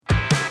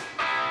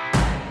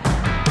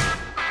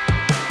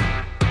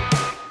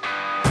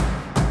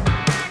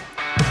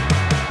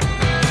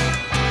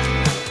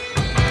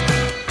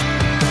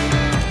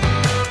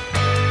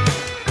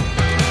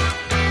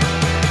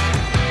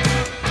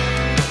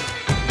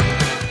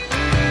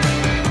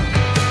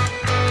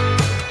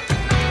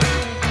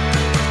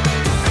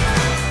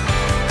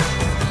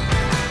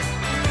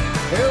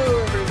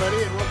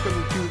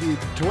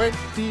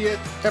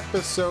20th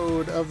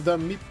episode of the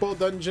Meeple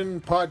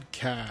Dungeon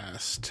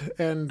podcast.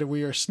 And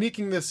we are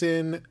sneaking this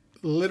in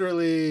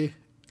literally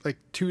like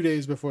 2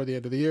 days before the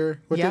end of the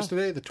year. What day is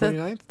today? The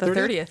 29th? The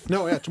 30th.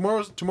 No, yeah,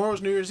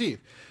 tomorrow's New Year's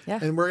Eve. Yeah.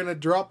 And we're going to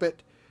drop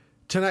it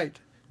tonight.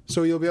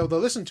 So you'll be able to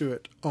listen to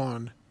it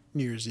on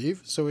New Year's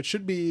Eve. So it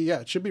should be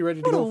ready to go for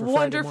Friday morning. What a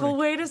wonderful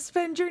way to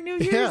spend your New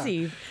Year's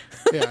Eve.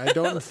 Yeah, I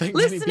don't think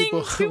many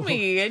people... Listening to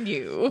me and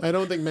you. I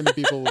don't think many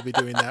people will be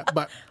doing that,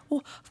 but...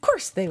 Well, of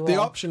course they will. The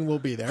option will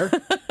be there.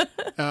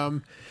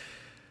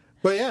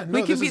 But yeah, no,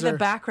 we can be the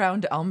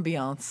background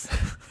ambiance.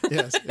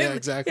 Yes, yeah,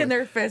 exactly. In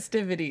their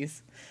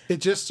festivities. It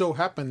just so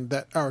happened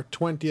that our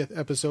 20th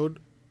episode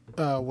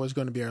was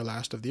going to be our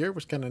last of the year. It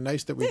was kind of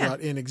nice that we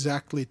got in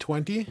exactly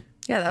 20.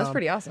 Yeah, that was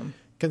pretty awesome.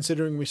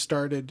 Considering we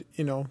started,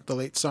 the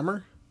late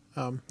summer.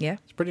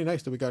 It's pretty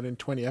nice that we got in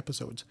 20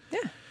 episodes.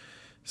 Yeah.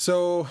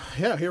 So,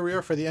 yeah, here we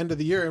are for the end of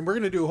the year. And we're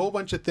going to do a whole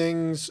bunch of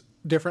things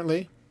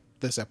differently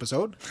this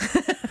episode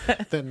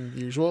than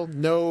usual.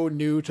 No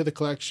new to the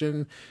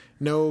collection.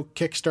 No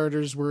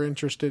Kickstarters we're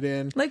interested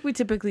in. Like we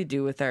typically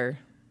do with our,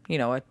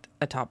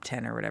 a top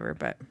 10 or whatever.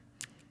 But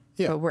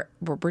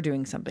we're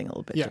doing something a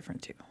little bit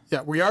different too.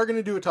 Yeah, we are going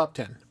to do a top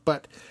 10.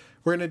 But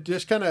we're going to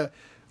just kind of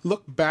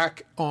look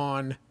back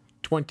on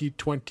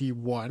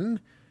 2021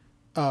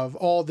 of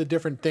all the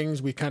different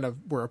things we kind of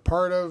were a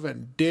part of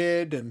and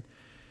did, and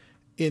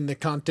in the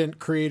content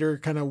creator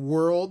kind of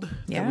world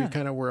that we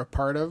kind of were a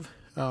part of.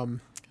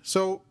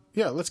 So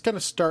let's kind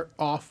of start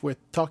off with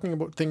talking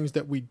about things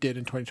that we did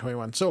in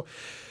 2021. So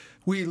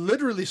we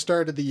literally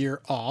started the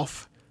year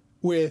off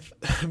with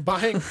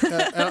buying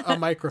a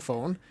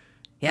microphone.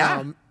 Yeah.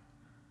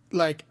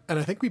 And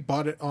I think we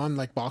bought it on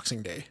like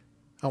Boxing Day,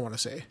 I want to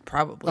say.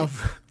 Probably.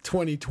 Of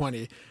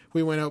 2020.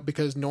 We went out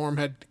because Norm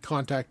had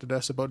contacted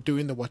us about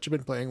doing the What You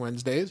Been Playing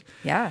Wednesdays.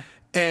 Yeah.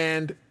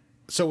 And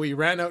so we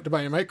ran out to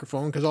buy a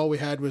microphone because all we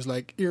had was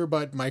like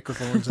earbud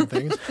microphones and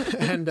things.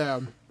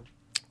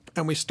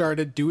 And we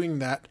started doing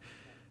that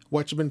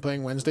What You Been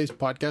Playing Wednesdays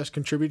podcast,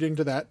 contributing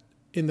to that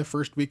in the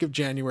first week of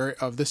January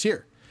of this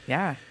year.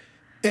 Yeah.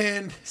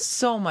 And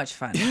so much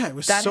fun. Yeah, it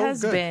was that so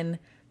has good. Been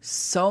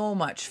so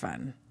much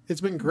fun. It's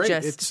been great.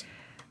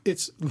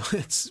 It's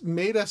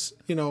made us,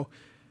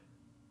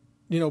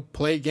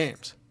 play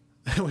games,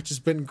 which has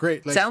been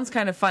great. Sounds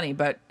kind of funny,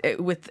 but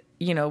with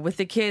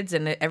the kids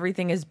and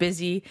everything is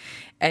busy,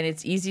 and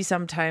it's easy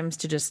sometimes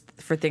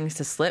for things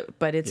to slip,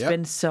 but it's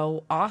been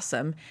so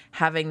awesome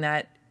having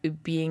that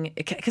being,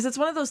 because it's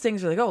one of those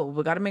things where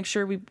we got to make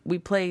sure we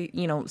play,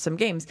 some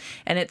games,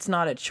 and it's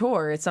not a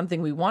chore. It's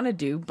something we want to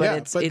do,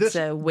 but it's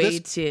a way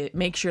to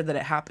make sure that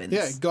it happens.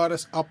 Yeah. It got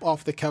us up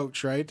off the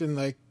couch. Right. And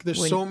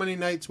there's so many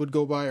nights would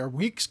go by or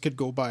weeks could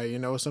go by,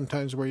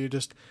 sometimes where you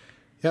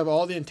have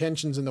all the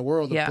intentions in the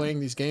world of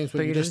playing these games,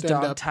 but you just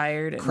end up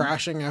tired and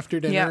crashing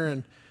after dinner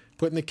and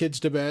putting the kids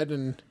to bed,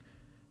 and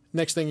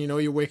next thing you know,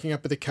 you're waking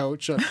up at the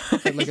couch at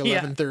like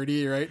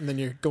 11:30, right? And then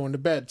you're going to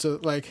bed. So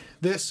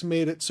this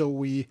made it so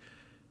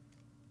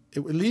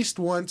at least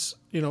once,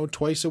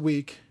 twice a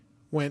week,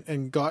 went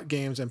and got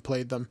games and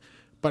played them.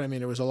 But I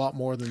mean, it was a lot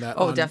more than that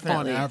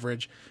on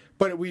average.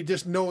 But we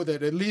just know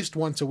that at least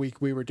once a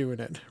week we were doing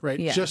it, right?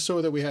 Yeah. Just so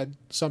that we had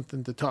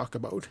something to talk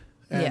about.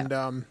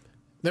 And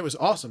that was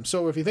awesome.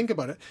 So if you think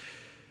about it,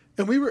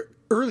 and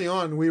early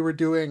on, we were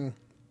doing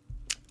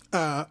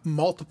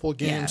multiple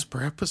games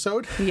per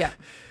episode. Yeah.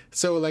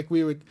 So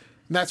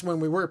that's when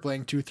we were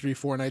playing 2, 3,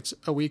 4 nights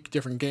a week,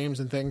 different games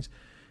and things.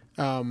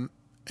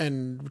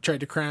 And we tried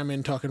to cram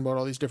in talking about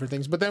all these different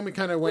things. But then we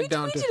kind of went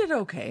down to... We did it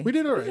okay. We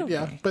did all right,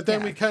 yeah. But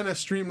then we kind of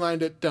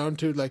streamlined it down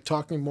to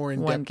talking more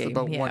in depth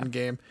about one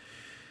game.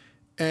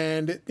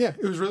 And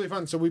it was really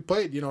fun. So we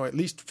played, at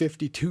least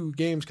 52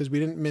 games because we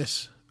didn't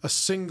miss a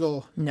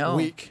single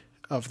week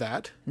of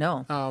that.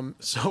 No.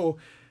 So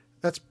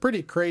that's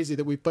pretty crazy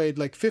that we played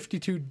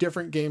 52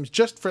 different games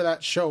just for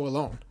that show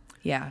alone.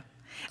 Yeah.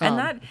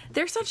 And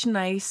they're such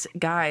nice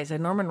guys.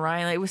 And Norman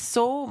Ryan, it was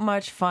so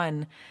much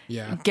fun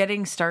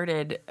getting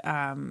started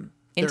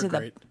into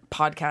the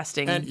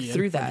podcasting and Ian,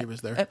 through that. He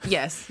was there.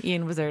 Yes,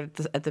 Ian was there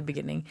at the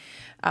beginning.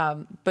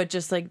 But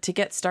just to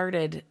get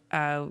started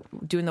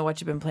doing the What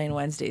You've Been Playing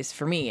Wednesdays,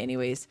 for me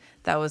anyways,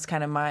 that was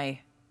kind of my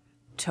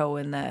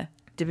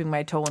dipping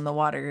my toe in the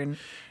water. And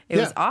it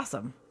was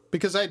awesome.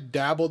 Because I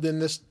dabbled in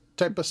this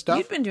type of stuff.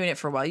 You've been doing it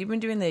for a while. You've been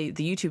doing the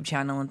YouTube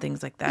channel and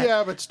things like that.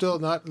 Yeah, but still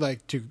not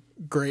to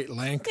great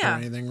length or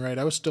anything, right?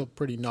 I was still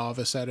pretty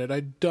novice at it.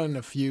 I'd done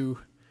a few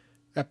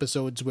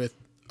episodes with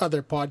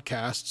other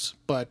podcasts,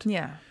 but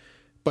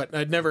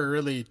I'd never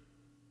really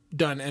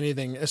done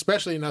anything,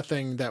 especially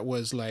nothing that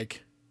was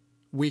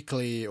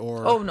weekly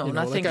or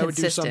nothing I would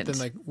consistent. do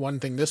something one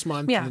thing this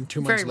month and then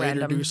 2 months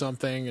later do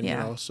something,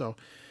 and so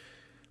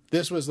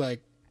this was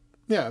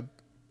kind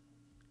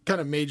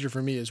of major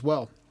for me as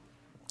well.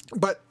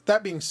 But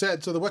that being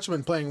said, so the What You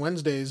Been Playing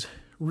Wednesdays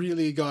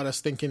really got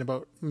us thinking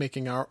about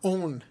making our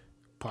own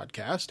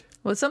podcast.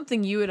 Well, it's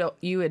something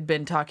you had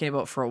been talking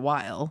about for a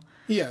while.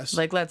 Yes.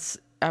 Let's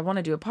want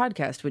to do a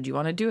podcast. Would you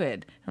want to do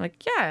it? I'm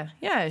like,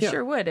 yeah,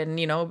 sure would. And,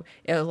 you know,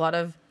 a lot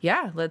of,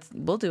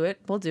 we'll do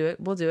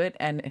it.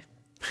 And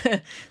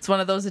it's one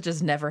of those that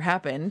just never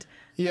happened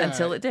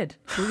until it did.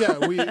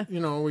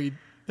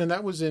 And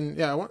that was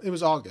it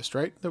was August,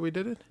 right? That we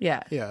did it?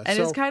 Yeah. Yeah. And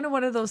it's kind of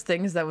one of those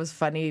things that was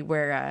funny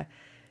where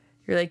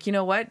you're like, you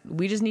know what?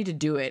 We just need to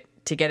do it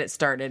to get it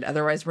started.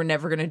 Otherwise, we're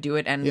never going to do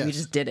it. And we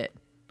just did it.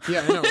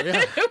 Yeah, I know.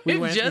 Yeah.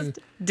 we just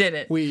did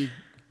it. We,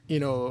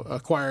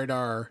 acquired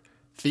our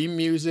theme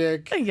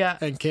music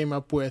and came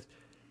up with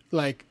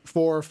like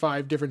 4 or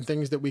 5 different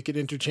things that we could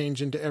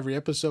interchange into every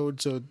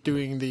episode. So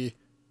doing the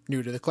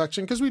new to the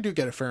collection, because we do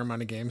get a fair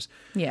amount of games.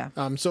 Yeah.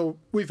 So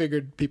we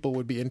figured people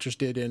would be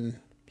interested in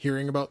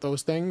hearing about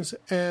those things,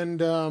 and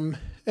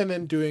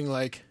then doing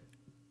like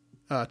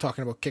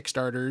talking about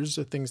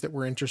Kickstarters, things that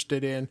we're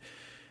interested in,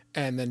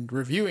 and then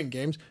reviewing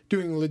games,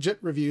 doing legit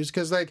reviews,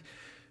 because like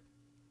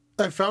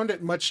I found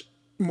it much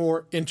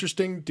more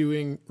interesting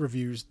doing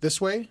reviews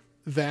this way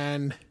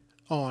than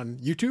on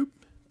YouTube,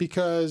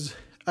 because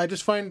I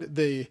just find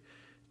the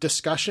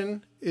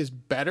discussion is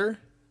better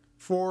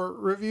for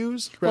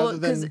reviews rather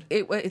than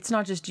it's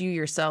not just you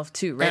yourself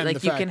too, right?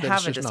 Like you can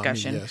have a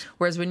discussion. Yes.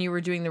 Whereas when you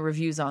were doing the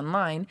reviews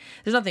online,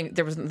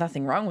 there was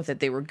nothing wrong with it.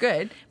 They were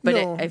good,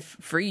 but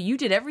for you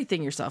did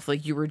everything yourself.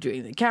 Like you were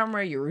doing the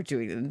camera, you were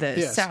doing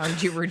the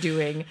sound, you were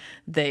doing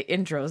the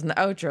intros and the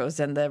outros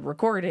and the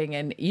recording,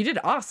 and you did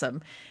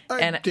awesome.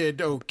 I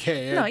did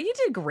okay. No, you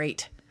did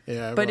great.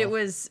 Yeah,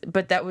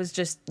 but that was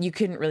just, you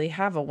couldn't really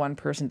have a one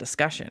person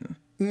discussion.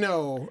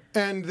 No,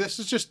 and this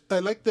is just, I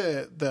like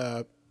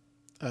the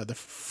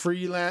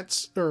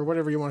freelance or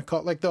whatever you want to call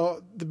it, like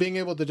the being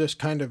able to just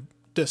kind of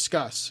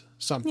discuss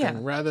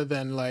something rather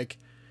than like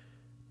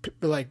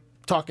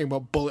talking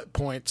about bullet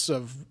points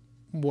of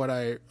what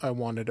I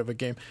wanted of a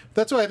game.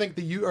 That's why I think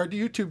our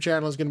YouTube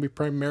channel is going to be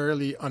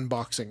primarily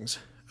unboxings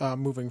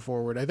moving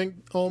forward. I think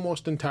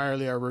almost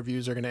entirely our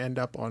reviews are going to end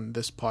up on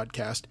this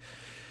podcast,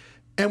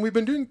 and we've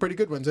been doing pretty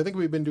good ones. I think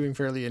we've been doing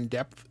fairly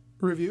in-depth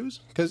reviews,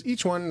 because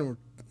each one,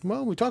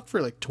 we talk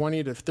for like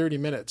 20 to 30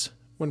 minutes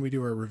when we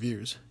do our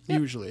reviews,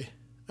 usually.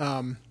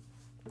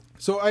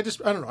 So I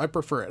don't know, I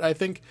prefer it. I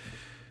think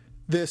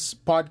this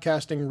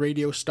podcasting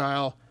radio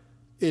style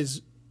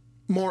is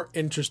more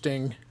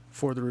interesting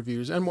for the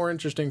reviews and more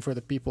interesting for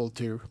the people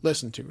to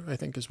listen to, I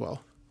think, as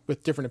well,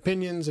 with different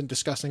opinions and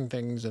discussing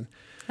things. And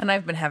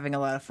I've been having a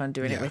lot of fun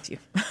doing it with you.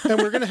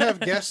 And we're going to have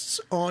guests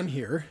on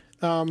here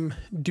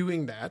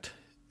doing that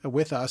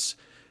with us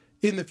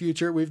in the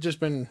future. We've just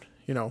been,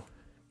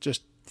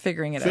 just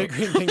figuring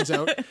things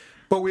out.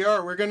 But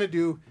we're going to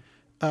do,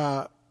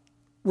 we're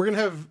going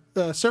to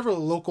have several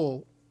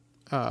local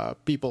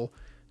people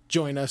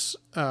join us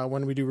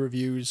when we do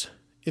reviews,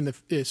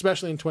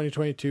 especially in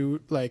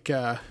 2022, like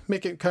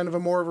make it kind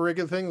of more of a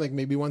regular thing, like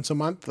maybe once a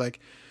month, like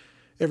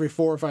every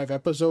 4 or 5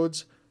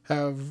 episodes,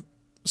 have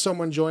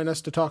someone join us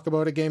to talk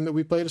about a game that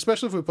we played,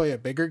 especially if we play a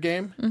bigger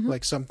game,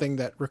 like something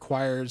that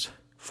requires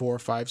 4,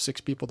 5,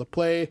 6 people to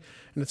play,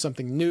 and it's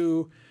something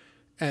new,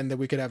 and that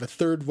we could have a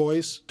third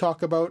voice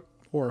talk about,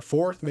 or a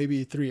fourth,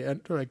 maybe 3,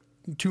 like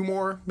 2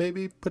 more,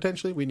 maybe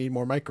potentially. We need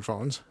more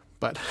microphones,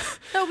 but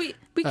no,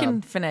 we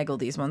can finagle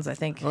these ones, I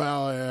think.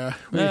 Well,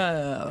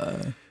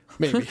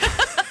 maybe.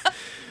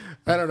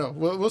 I don't know.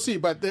 We'll see.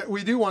 But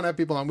we do want to have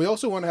people on. We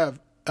also want to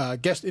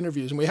have guest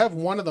interviews, and we have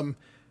one of them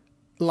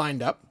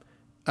lined up.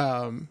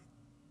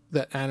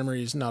 That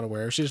Anna-Marie's not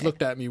aware. She just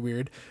looked at me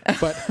weird,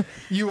 but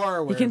you are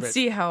aware. You can of it.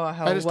 see how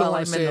I just well don't want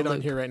I'm to say in it the on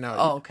loop. here right now.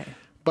 Oh, okay.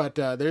 But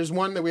there's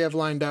one that we have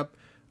lined up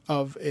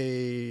of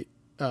a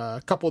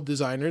couple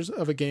designers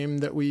of a game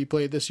that we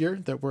played this year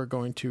that we're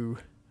going to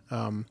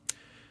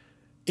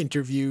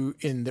interview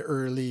in the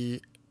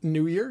early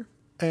new year,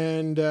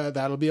 and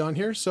that'll be on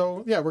here.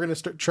 So yeah, we're going to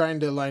start trying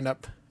to line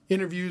up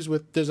interviews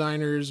with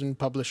designers and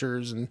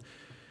publishers and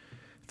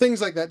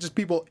things like that. Just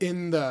people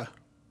in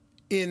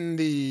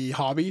the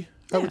hobby,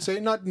 I would say,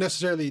 not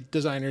necessarily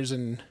designers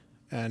and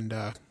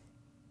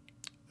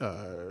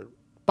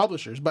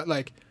publishers, but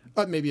like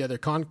maybe other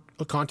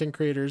content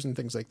creators and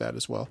things like that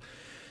as well.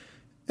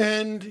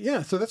 And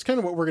yeah, so that's kind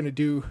of what we're going to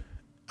do.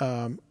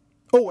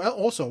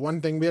 Also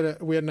one thing, we had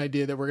an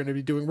idea that we're going to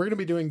be doing. We're going to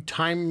be doing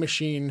time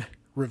machine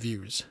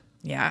reviews.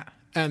 Yeah.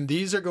 And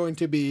these are going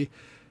to be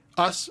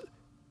us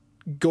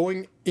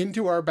going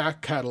into our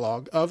back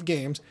catalog of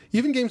games,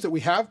 even games that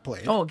we have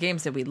played. Oh,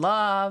 games that we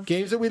love.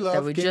 Games that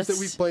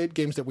we've played,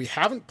 games that we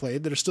haven't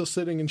played that are still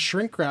sitting in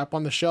shrink wrap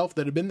on the shelf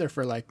that have been there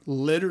for like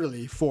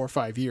literally 4 or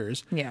 5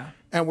 years. Yeah.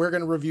 And we're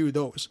going to review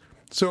those.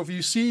 So if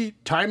you see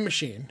Time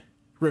Machine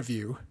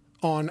review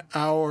on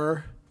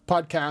our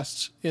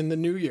podcasts in the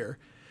new year,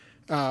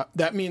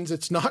 that means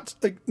it's not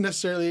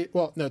necessarily,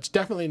 it's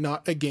definitely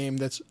not a game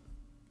that's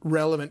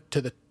relevant to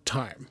the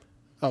time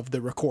of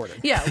the recording.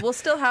 Yeah, we'll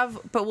still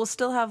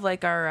have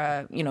like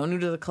our new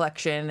to the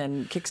collection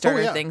and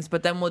Kickstarter things,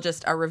 but then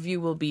our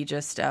review will be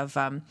just of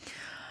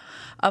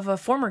a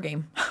former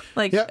game,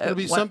 like it'll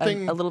be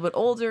something a little bit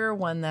older,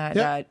 one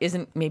that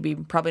isn't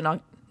probably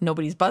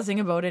nobody's buzzing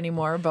about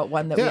anymore, but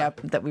one that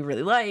that we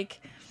really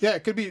like. Yeah,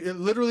 it could be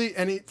literally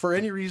for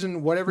any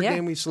reason, whatever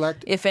game we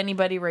select. If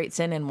anybody writes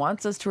in and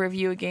wants us to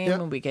review a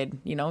game, we could,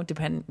 we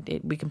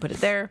can put it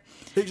there.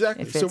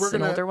 Exactly. If it's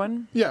an older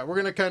one. Yeah, we're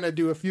going to kind of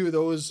do a few of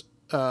those,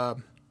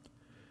 kind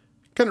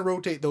of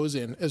rotate those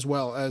in as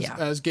well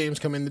as games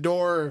come in the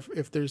door.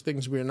 If there's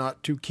things we're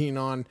not too keen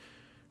on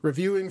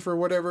reviewing for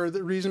whatever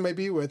the reason may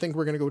be, I think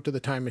we're going to go to the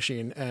time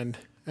machine and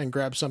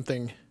grab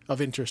something of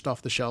interest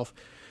off the shelf.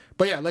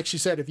 But yeah, like she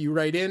said, if you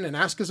write in and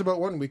ask us about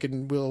one,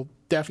 we'll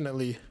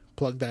definitely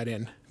plug that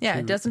in. Yeah,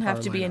 it doesn't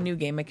have to be a new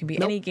game. It can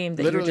be any game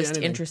that you're just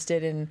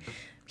interested in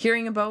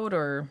hearing about,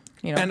 or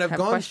and I've have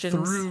gone questions.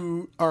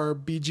 Through our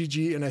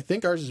BGG, and I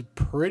think ours is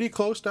pretty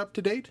close to up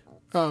to date.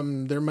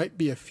 There might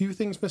be a few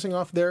things missing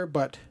off there,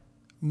 but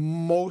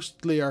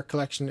mostly our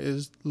collection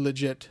is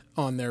legit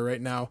on there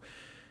right now.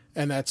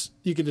 And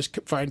you can just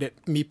find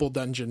it, Meeple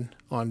Dungeon,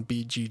 on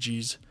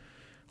BGG's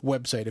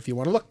website if you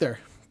want to look there.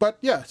 But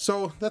yeah,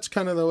 so that's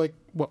kind of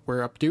what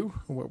we're up to,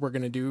 what we're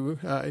going to do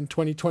in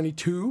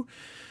 2022.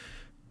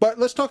 But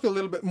let's talk a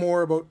little bit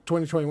more about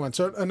 2021.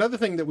 So another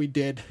thing that we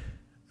did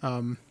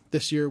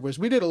this year was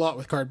we did a lot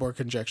with Cardboard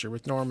Conjecture,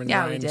 with Norman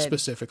Ryan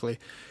specifically.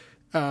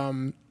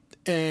 So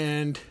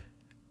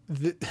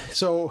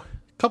a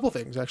couple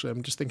things, actually.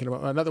 I'm just thinking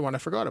about another one I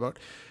forgot about.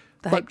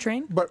 Hype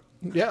Train? But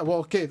yeah, well,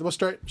 okay, we'll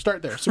start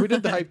there. So we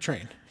did the Hype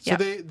Train. So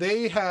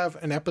they have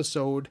an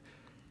episode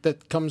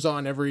that comes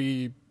on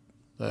every,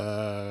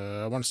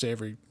 I want to say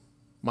every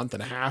month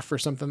and a half or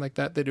something like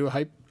that. They do a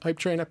Hype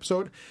Train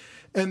episode.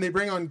 And they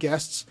bring on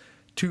guests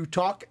to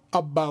talk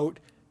about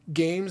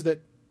games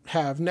that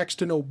have next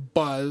to no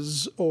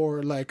buzz, or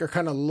are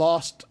kind of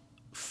lost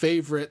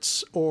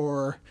favorites,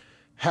 or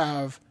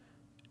have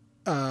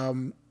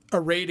a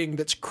rating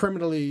that's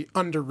criminally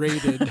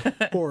underrated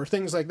or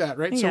things like that,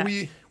 right? Yeah.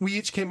 So we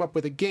each came up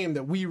with a game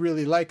that we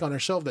really like on our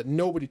shelf that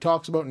nobody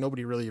talks about,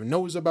 nobody really even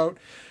knows about,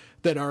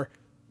 that are,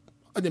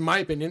 in my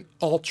opinion,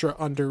 ultra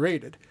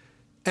underrated.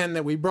 And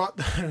that we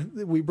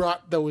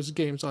brought those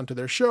games onto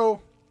their show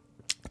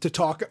to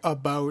talk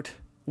about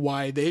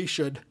why they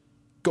should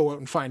go out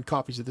and find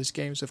copies of these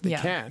games if they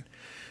can.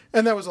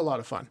 And that was a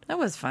lot of fun. That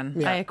was fun.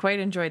 Yeah. I quite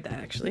enjoyed that,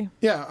 actually.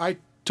 Yeah, I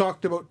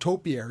talked about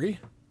Topiary.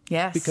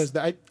 Yes. Because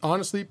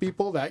honestly,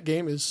 people, that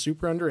game is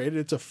super underrated.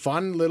 It's a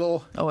fun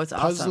little it's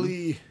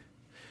puzzly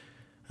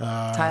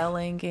tile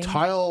laying game.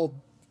 Tile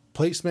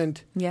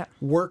placement. Yeah.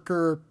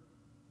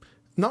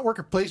 Not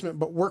worker placement,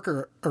 but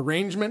worker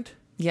arrangement.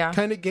 Yeah.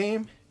 Kind of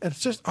game. And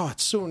it's just,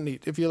 it's so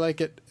neat. If you like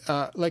it,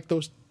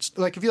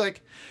 if you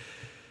like,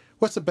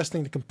 what's the best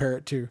thing to compare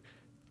it to?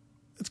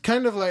 It's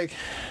kind of like,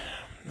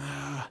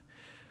 I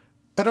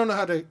don't know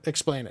how to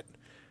explain it,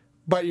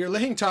 but you're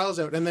laying tiles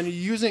out and then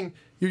you're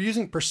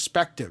using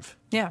perspective.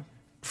 Yeah.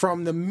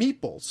 From the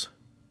meeples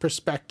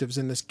perspectives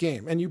in this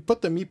game. And you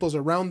put the meeples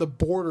around the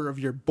border of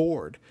your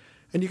board.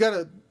 And you got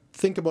to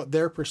think about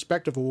their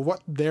perspective of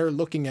what they're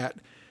looking at.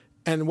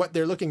 And what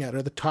they're looking at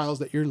are the tiles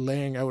that you're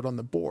laying out on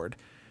the board.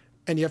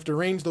 And you have to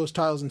arrange those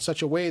tiles in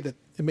such a way that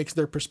it makes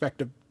their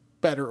perspective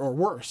better or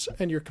worse.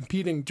 And you're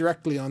competing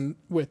directly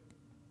with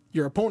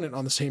your opponent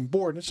on the same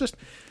board.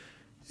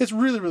 It's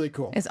really, really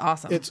cool. It's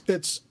awesome.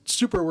 It's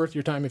super worth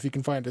your time if you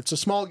can find it. It's a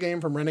small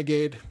game from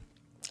Renegade.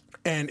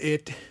 And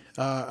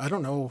I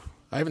don't know,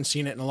 I haven't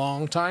seen it in a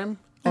long time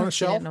on a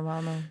shelf. In a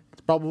while, no.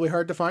 It's probably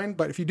hard to find,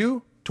 but if you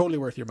do, totally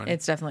worth your money.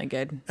 It's definitely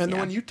good. And the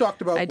one you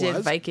talked about I did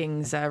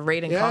Vikings,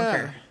 Raid and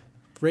Conquer.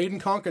 Raid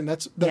and Conquer.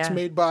 That's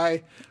made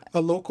by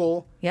a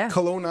local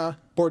Kelowna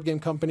board game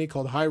company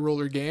called High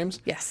Roller Games.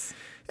 Yes.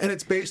 And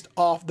it's based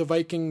off the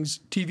Vikings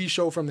TV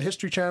show from the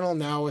History Channel.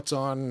 Now it's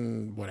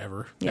on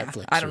whatever,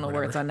 Netflix. I don't know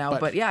where it's on now,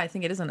 but I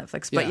think it is on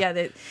Netflix. But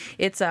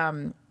it's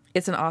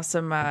an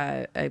awesome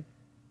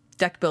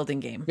deck building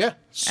game. Yeah,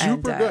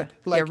 super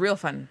good. Real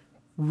fun.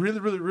 Really,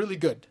 really, really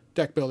good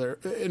deck builder.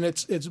 And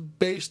it's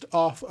based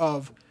off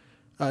of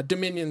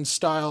Dominion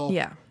style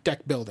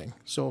deck building.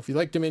 So if you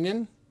like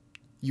Dominion,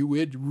 you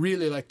would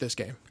really like this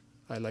game.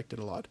 I liked it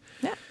a lot.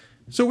 Yeah.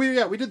 So we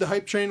did the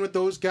Hype Train with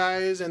those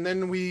guys, and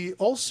then we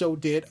also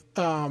did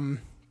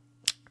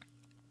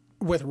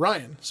with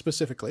Ryan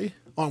specifically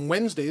on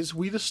Wednesdays.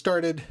 We just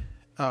started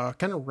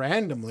kind of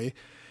randomly.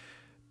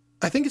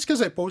 I think it's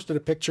because I posted a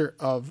picture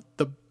of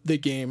the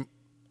game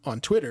on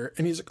Twitter,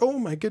 and he's like, "Oh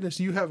my goodness,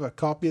 you have a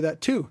copy of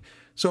that too."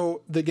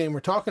 So the game we're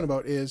talking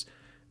about is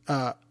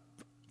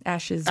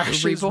Ashes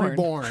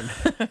Reborn,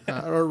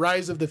 or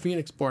Rise of the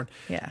Phoenix Born.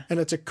 Yeah. And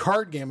it's a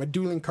card game, a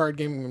dueling card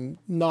game,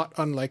 not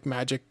unlike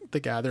Magic the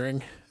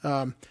Gathering.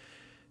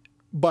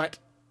 But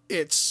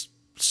it's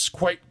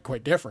quite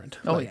different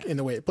in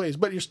the way it plays.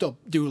 But you're still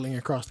dueling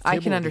across the table. I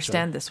can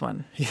understand this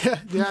one. Yeah,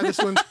 this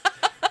one.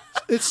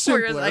 It's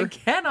simpler. Whereas I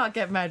cannot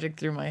get Magic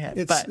through my head.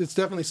 It's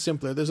definitely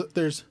simpler.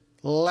 There's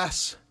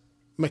less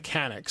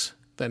mechanics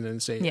than in,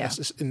 say,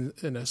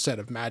 in a set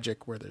of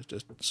Magic where there's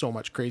just so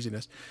much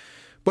craziness.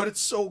 But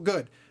it's so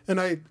good. And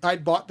I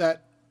bought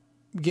that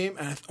game,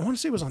 and I want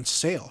to say it was on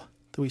sale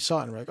we saw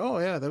it and we're like, oh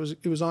yeah,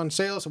 it was on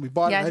sale, so we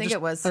bought it. I think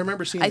it was. I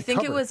remember seeing. I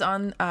think it was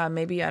on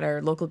maybe at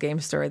our local game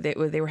store.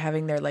 They were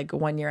having their like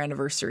 1 year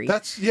anniversary.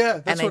 That's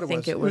what I it think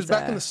was. It was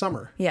back in the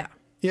summer. Yeah.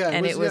 Yeah,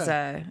 and it was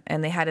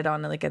and they had it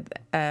on like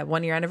a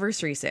 1 year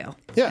anniversary sale.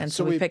 Yeah, and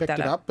so we picked it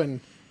up and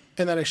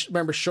then I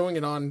remember showing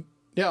it on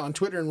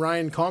Twitter and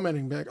Ryan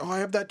commenting like, oh, I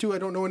have that too. I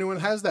don't know anyone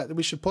has that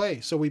we should play.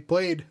 So we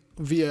played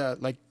via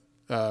like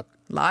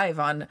live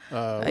on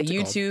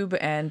YouTube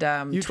and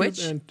YouTube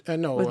Twitch.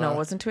 And no, it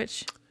wasn't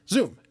Twitch.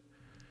 Zoom.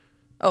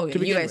 Oh,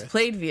 you guys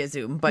played via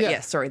Zoom, but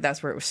yes, sorry,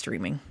 that's where it was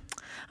streaming.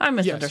 I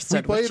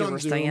misunderstood what you were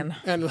saying.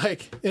 And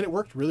it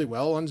worked really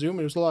well on Zoom.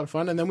 It was a lot of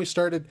fun. And then we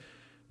started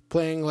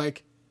playing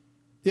like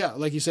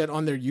you said,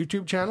 on their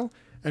YouTube channel,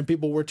 and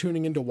people were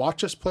tuning in to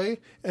watch us play.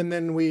 And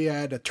then we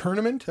had a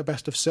tournament, a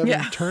best of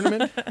 7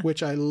 tournament,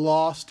 which I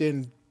lost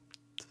in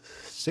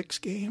 6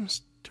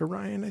 games to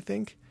Ryan, I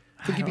think.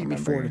 I think he beat me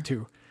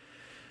 4-2.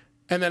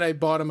 And then I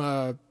bought him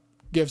a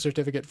gift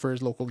certificate for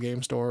his local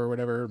game store or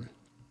whatever.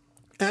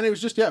 And it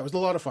was just, it was a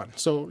lot of fun.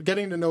 So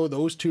getting to know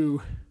those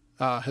two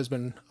has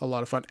been a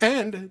lot of fun.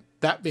 And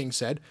that being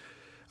said,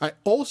 I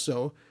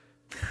also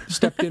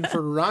stepped in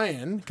for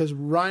Ryan because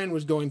Ryan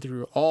was going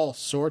through all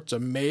sorts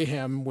of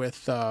mayhem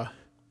with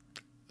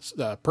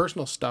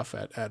personal stuff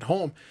at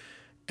home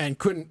and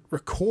couldn't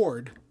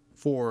record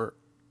for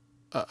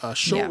a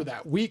show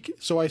that week.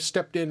 So I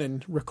stepped in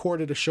and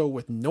recorded a show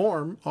with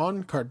Norm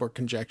on Cardboard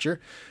Conjecture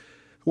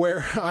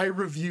where I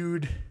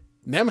reviewed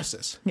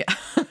Nemesis. Yeah.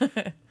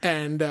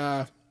 And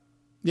that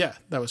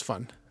was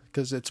fun.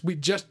 Because we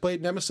just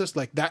played Nemesis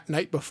like that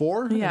night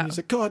before. Yeah. And he's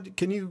like, God,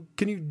 can you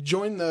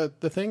join the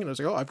thing? And I was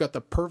like, oh, I've got the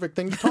perfect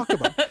thing to talk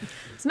about.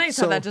 It's nice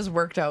how that just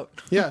worked out.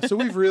 Yeah, so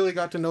we've really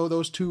got to know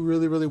those two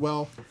really, really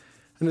well.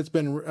 And it's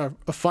been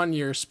a fun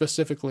year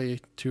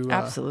specifically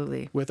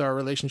absolutely with our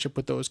relationship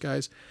with those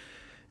guys.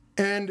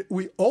 And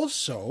we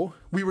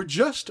were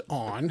just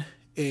on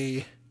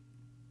a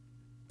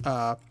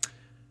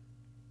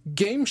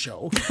game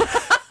show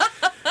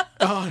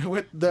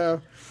with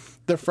the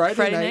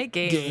Friday night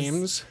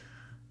games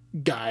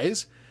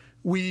guys.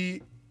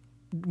 We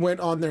went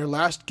on their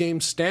last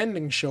game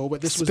standing show,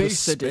 but this was the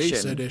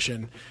Space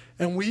Edition.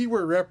 And we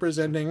were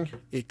representing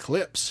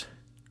Eclipse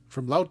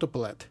from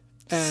Lautopalet.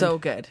 So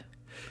good.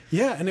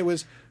 Yeah, and it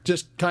was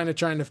just kind of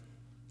trying to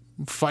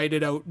fight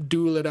it out,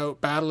 duel it out,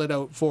 battle it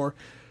out for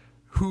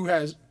who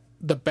has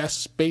the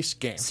best space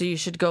game. So you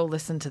should go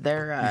listen to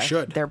their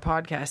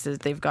podcast.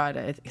 They've got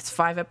it's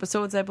 5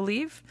 episodes, I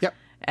believe. Yep.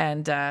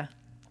 And you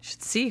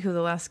should see who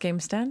the last game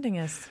standing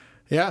is.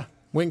 Yeah.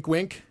 Wink,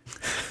 wink.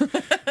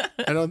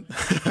 I don't.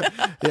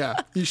 Yeah,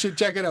 you should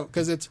check it out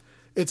because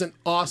it's an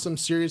awesome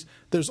series.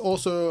 There's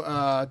also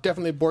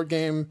definitely a board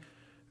game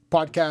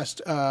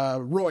podcast.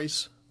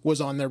 Royce was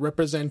on there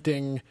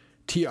representing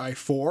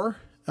TI4.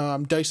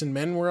 Dyson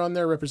Men were on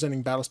there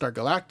representing Battlestar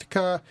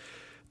Galactica.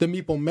 The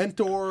Meeple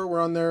Mentor were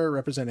on there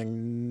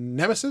representing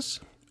Nemesis.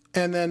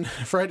 And then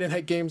Friday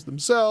Night Games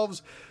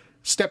themselves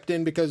stepped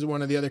in because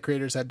one of the other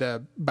creators had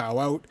to bow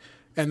out.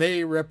 And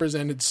they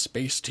represented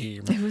Space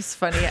Team. It was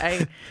funny.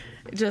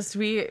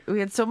 We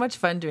had so much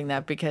fun doing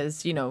that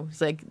because,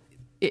 it's like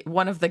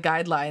one of the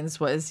guidelines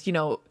was,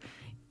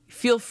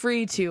 feel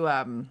free to,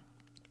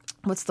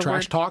 what's the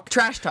trash word? Talk?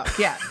 Trash talk,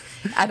 yeah.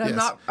 And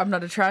Yes. I'm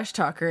not a trash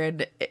talker.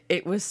 And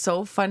it was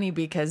so funny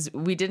because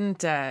we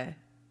didn't,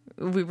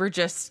 we were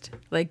just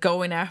like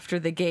going after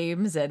the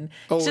games and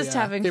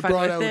having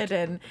fun with it.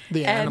 And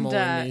the animal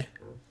in me.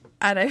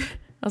 And I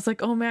was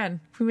like, oh man,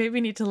 we maybe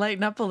need to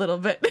lighten up a little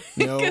bit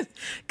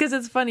because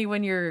it's funny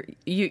when you're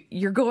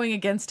going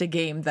against a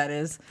game that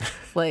is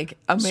like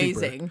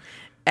amazing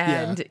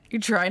and you're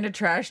trying to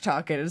trash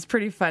talk it. It's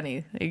pretty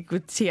funny like,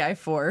 with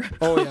TI4.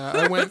 Oh yeah,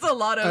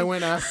 I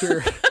went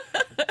after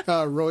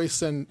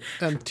Royce and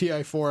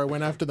TI4. I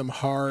went after them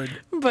hard.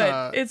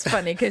 But it's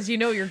funny because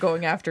you're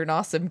going after an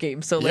awesome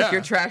game, so like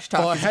your trash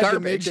talk is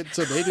garbage. To make it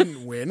so they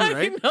didn't win,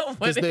 right? I know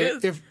what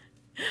it is.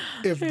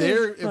 If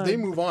they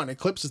move on,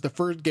 Eclipse is the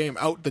first game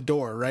out the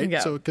door, right?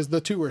 Yeah. So because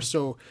the two are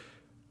so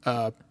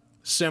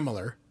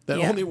similar that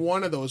only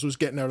one of those was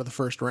getting out of the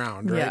first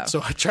round, right? Yeah.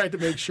 So I tried to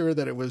make sure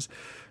that it was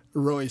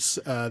Royce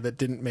that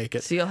didn't make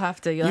it. So you'll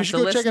have to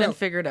listen and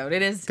figure it out.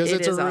 It is because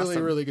it's a really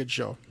awesome. really good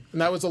show, and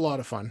that was a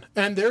lot of fun.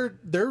 And their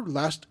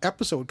last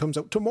episode comes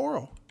out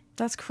tomorrow.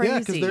 That's crazy. Yeah,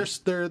 because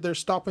they're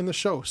stopping the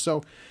show.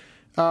 So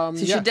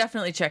you should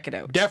definitely check it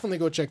out. Definitely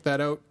go check that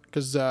out.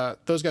 Because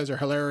those guys are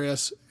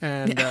hilarious,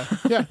 and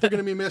they're going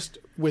to be missed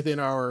within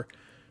our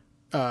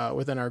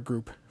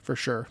group for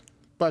sure.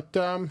 But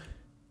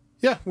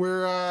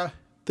we're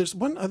there's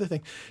one other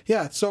thing.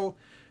 Yeah, so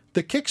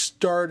the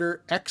Kickstarter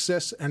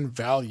Excess and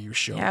Value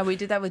show. Yeah, we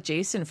did that with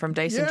Jason from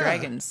Dice and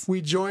Dragons.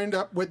 We joined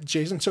up with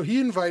Jason, so he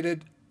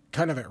invited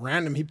kind of at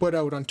random. He put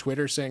out on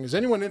Twitter saying, "Is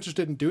anyone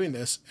interested in doing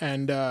this?"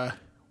 And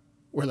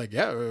we're like,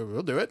 "Yeah,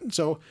 we'll do it." And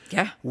so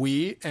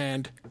we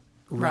and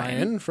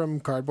Ryan from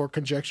Cardboard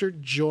Conjecture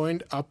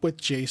joined up with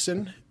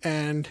Jason,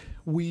 and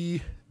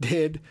we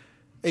did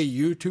a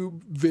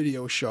YouTube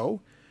video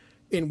show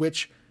in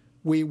which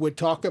we would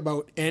talk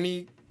about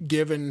any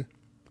given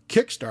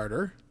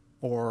Kickstarter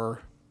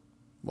or,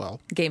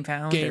 Game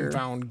Found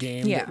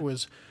game that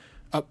was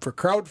up for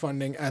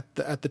crowdfunding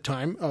at the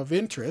time of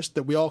interest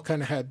that we all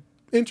kind of had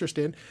interest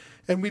in,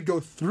 and we'd go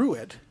through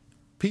it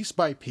piece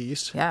by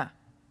piece,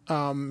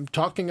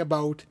 talking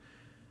about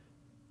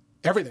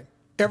everything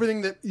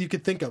that you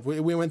could think of.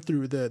 We went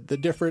through the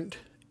different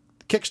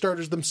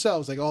Kickstarters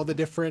themselves, like all the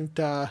different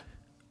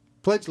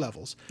pledge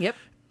levels. Yep.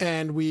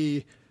 And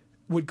we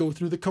would go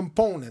through the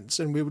components,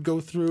 and we would go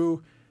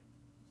through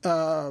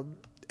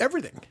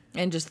everything.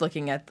 And just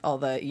looking at all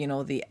the,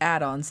 the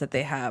add-ons that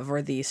they have,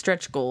 or the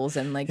stretch goals,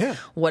 and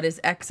what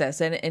is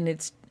excess. And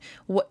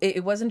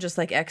it wasn't just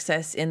like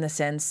excess in the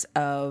sense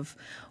of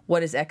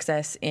what is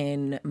excess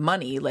in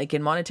money, like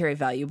in monetary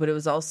value, but it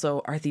was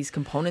also, are these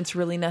components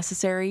really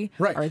necessary?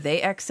 Right. Are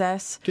they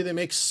excess? Do they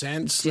make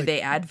sense? Do they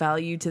add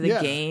value to the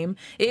game?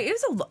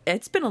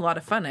 It's been a lot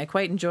of fun. I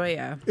quite enjoy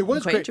it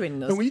was quite great.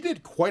 enjoying those. And we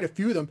did quite a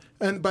few of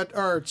them, but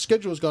our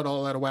schedules got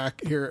all out of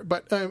whack here.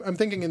 But I'm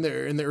thinking in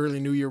the early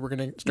new year we're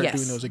going to start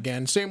doing those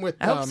again. Same with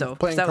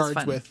playing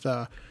cards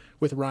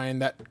with Ryan.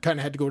 That kind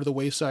of had to go to the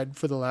wayside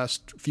for the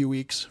last few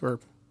weeks or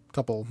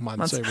couple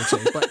months. I would say.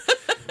 But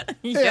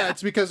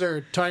it's because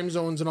our time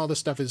zones and all this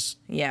stuff is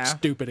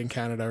stupid in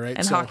Canada, right?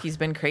 And hockey's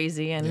been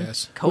crazy, and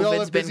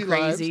COVID's been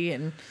crazy.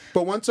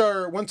 But once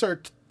our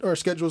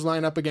schedules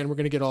line up again, we're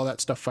going to get all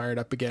that stuff fired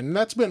up again, and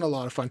that's been a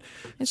lot of fun.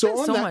 It's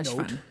been so much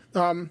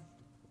fun.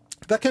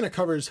 That kind of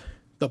covers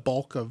the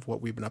bulk of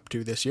what we've been up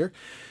to this year.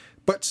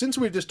 But since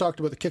we just talked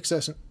about the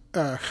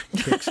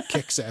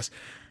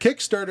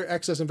Kickstarter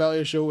Excess and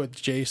Value show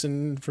with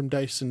Jason from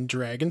Dice and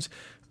Dragons,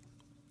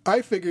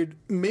 I figured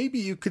maybe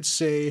you could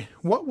say,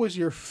 what was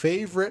your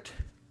favorite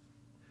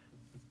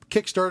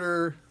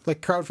Kickstarter,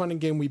 like crowdfunding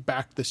game we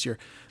backed this year?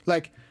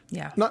 Like,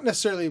 not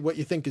necessarily what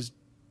you think is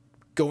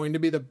going to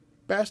be the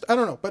best. I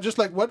don't know, but just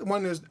like what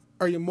one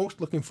are you most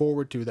looking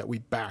forward to that we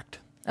backed?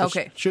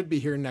 Okay. Should be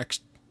here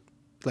next,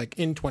 like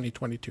in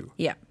 2022.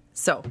 Yeah.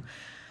 So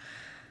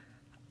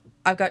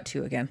I've got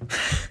two again.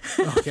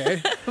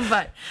 Okay.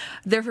 But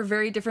they're for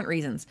very different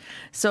reasons.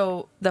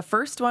 So the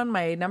first one,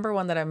 my number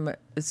one that I'm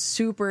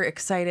super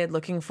excited,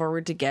 looking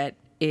forward to get,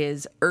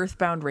 is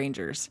Earthbound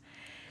Rangers.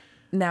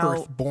 Now,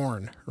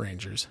 Earthborn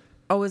Rangers.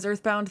 Oh, is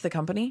Earthbound the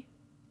company?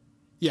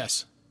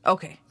 Yes.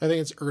 Okay. I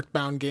think it's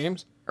Earthbound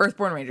Games.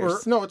 Earthborn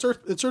Rangers.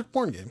 It's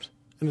Earthborn Games,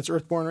 and it's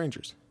Earthborn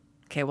Rangers.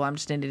 Okay, well, I'm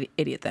just an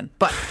idiot then.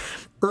 But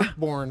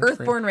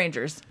Earthborn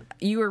Rangers.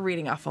 You were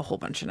reading off a whole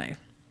bunch, and I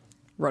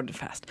wrote it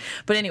fast.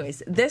 But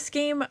anyways, this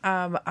game,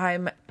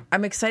 I'm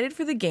excited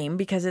for the game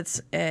because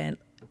it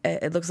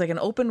looks like an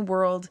open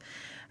world.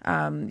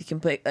 You can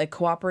play a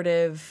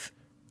cooperative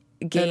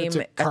game,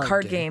 a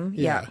card game.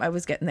 Yeah, I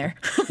was getting there.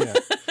 Yeah.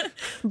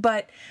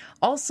 But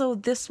also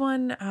this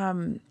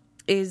one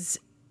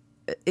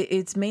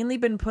it's mainly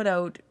been put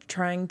out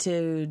trying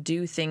to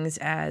do things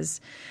as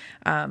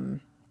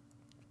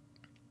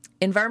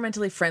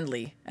environmentally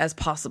friendly as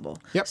possible.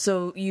 Yep.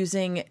 So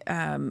using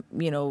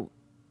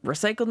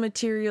recycled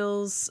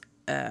materials,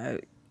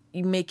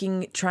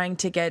 trying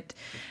to get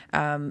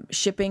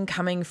shipping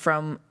coming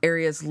from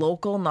areas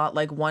local, not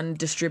like one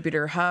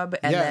distributor hub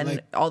and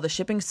then all the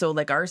shipping. So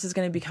like ours is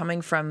going to be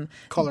coming from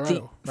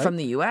Colorado, from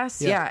the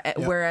US. Yeah.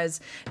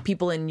 Whereas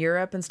people in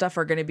Europe and stuff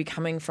are going to be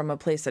coming from a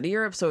place out of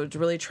Europe. So it's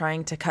really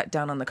trying to cut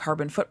down on the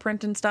carbon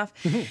footprint and stuff.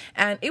 Mm-hmm.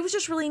 And it was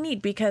just really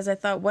neat because I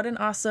thought, what an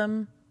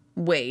awesome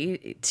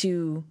way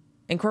to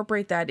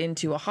incorporate that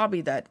into a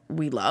hobby that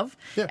we love.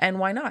 Yeah. And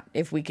why not?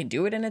 If we can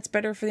do it and it's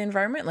better for the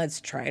environment, let's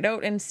try it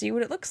out and see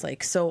what it looks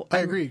like. So I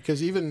agree,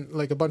 because even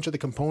like a bunch of the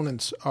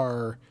components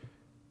are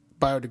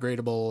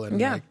biodegradable and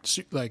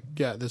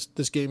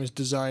this game is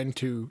designed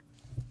to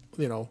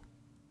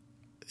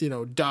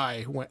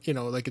die when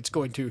like it's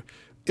going to,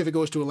 if it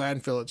goes to a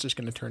landfill, it's just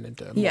going to turn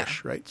into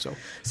mush, right? So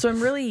I'm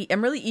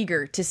really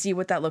eager to see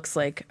what that looks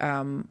like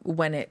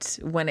when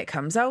it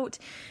comes out.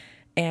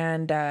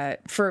 And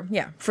for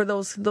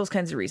those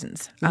kinds of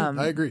reasons.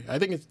 I agree. I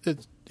think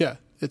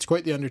it's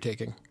quite the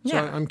undertaking. So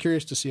I'm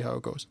curious to see how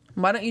it goes.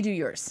 Why don't you do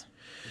yours?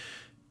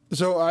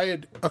 So I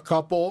had a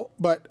couple,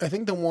 but I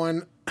think the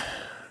one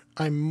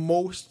I'm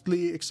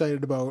mostly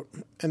excited about,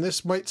 and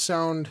this might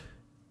sound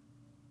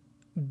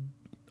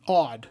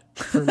odd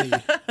for me.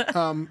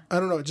 I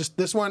don't know. Just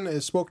this one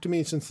has spoke to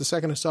me since the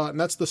second I saw it, and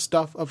that's the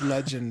Stuff of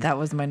Legend. That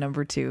was my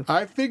number 2.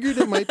 I figured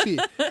it might be.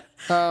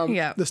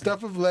 The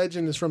Stuff of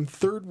Legend is from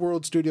Third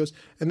World Studios,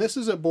 and this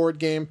is a board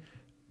game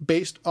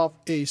based off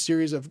a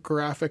series of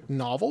graphic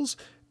novels,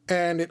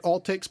 and it all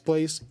takes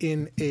place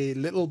in a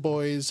little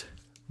boy's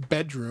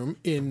bedroom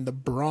in the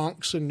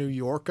Bronx in New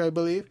York, I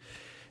believe.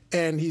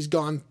 And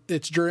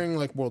it's during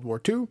like World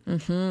War II,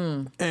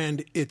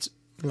 and it's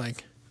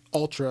like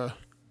ultra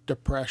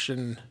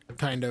depression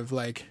kind of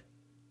like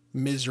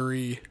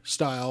misery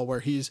style, where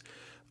he's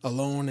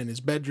alone in his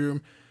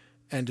bedroom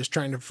and just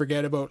trying to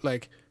forget about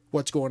like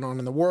what's going on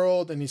in the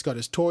world, and he's got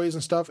his toys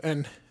and stuff.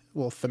 And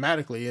well,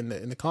 thematically in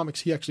the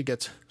comics, he actually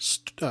gets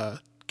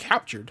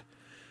captured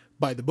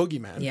by the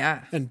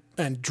boogeyman,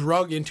 and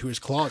drug into his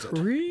closet.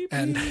 Creepy.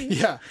 And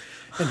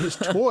his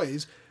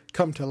toys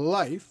come to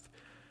life,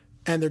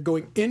 and they're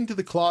going into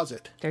the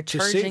closet. They're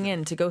charging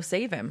in to go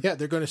save him. Yeah,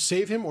 they're going to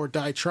save him or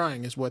die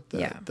trying is what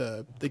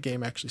the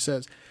game actually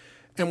says.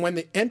 And when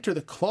they enter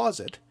the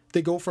closet,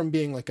 they go from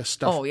being like a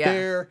stuffed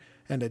bear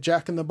and a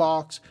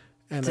jack-in-the-box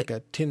and like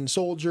a tin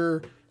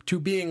soldier to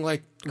being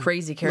like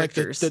crazy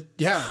characters. Like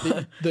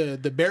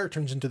the bear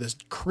turns into this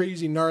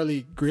crazy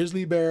gnarly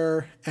grizzly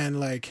bear, and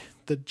like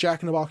the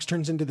jack-in-the-box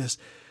turns into this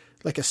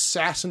like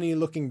assassiny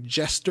looking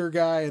jester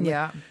guy, and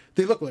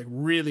they look like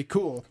really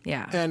cool.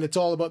 Yeah. And it's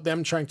all about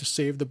them trying to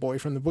save the boy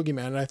from the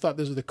boogeyman. And I thought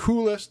this is the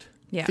coolest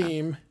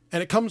theme,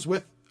 and it comes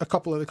with a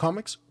couple of the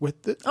comics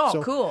with it.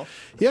 Oh, cool.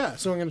 Yeah,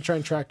 so I'm going to try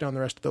and track down the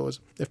rest of those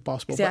if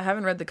possible. See, I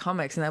haven't read the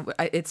comics, and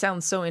it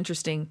sounds so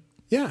interesting.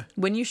 Yeah.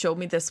 When you showed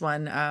me this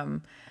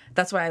one,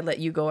 that's why I let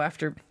you go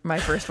after my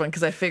first one,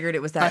 because I figured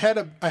it was that.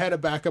 I had a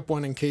backup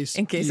one in case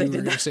I you did were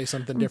going to say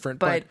something different.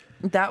 But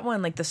that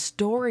one, like the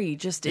story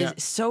just is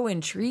so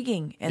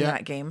intriguing in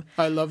that game.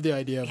 I love the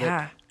idea of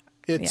it.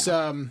 It's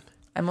I'm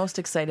most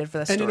excited for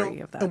the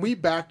story of that. And we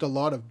backed a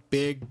lot of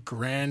big,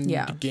 grand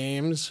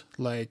games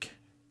like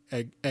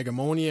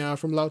Hegemonia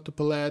from Laut de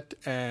Palette,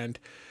 and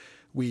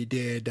we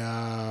did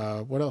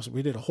what else?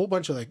 We did a whole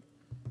bunch of like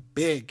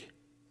big,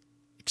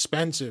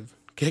 expensive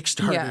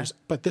Kickstarters,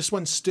 but this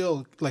one's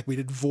still like we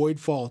did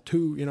Voidfall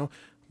 2. You know,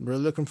 I'm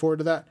really looking forward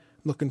to that.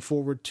 Looking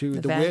forward to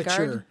The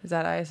Witcher. Is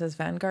that ISS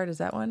Vanguard? Is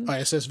that one?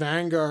 ISS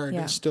Vanguard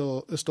is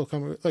still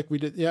coming. Like we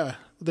did,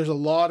 there's a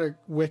lot of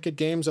wicked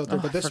games out there,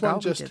 but this one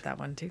just we did that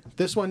one too.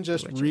 This one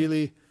just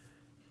really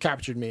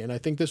captured me, and I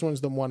think this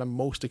one's the one I'm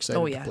most excited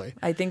to play.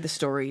 I think the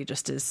story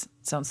just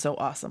sounds so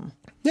awesome.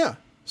 Yeah.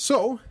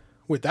 So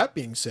with that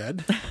being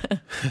said,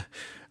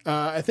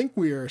 I think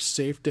we are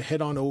safe to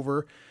head on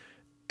over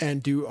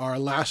and do our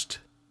last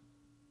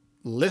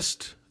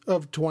list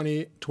of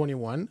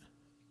 2021.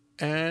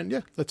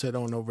 And let's head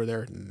on over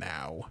there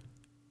now.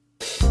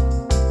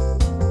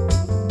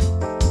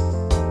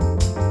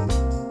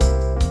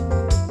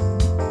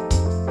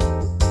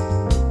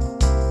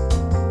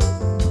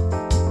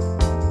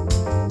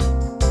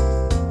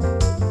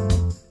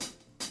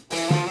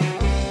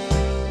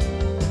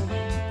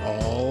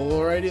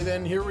 Alrighty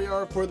then, here we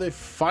are for the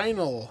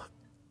final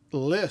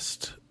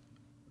list.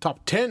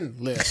 Top 10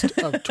 list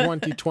of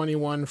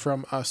 2021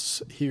 from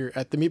us here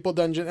at the Meeple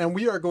Dungeon. And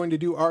we are going to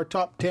do our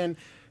top 10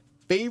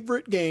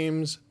 favorite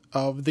games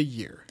of the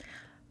year.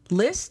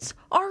 Lists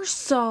are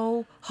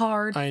so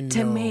hard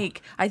to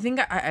make. I think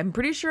I'm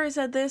pretty sure I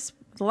said this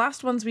the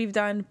last ones we've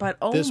done, but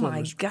this my one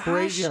was gosh,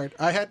 crazy hard.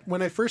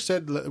 When I first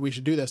said we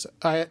should do this,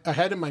 I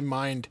had in my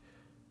mind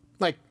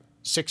like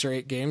 6 or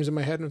 8 games in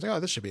my head, and I was like, oh,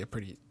 this should be a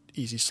pretty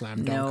easy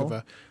slam dunk of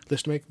a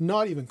list to make.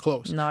 Not even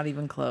close. Not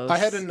even close. I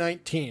had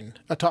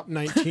a top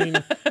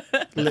 19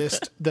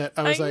 list that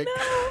I was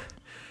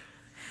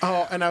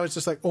oh, and I was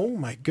just like, oh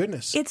my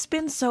goodness. It's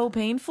been so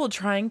painful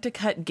trying to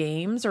cut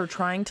games or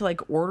trying to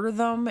like order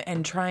them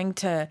and trying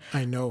to.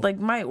 I know. Like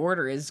my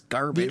order is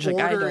garbage. The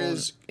like order I don't.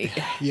 Is,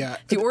 yeah.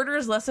 The order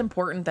is less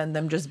important than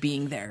them just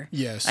being there.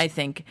 Yes. I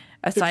think.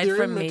 Aside if they're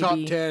from in the top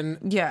 10,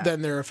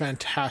 then they're a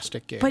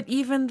fantastic game. But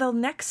even the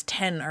next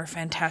 10 are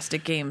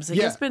fantastic games. Like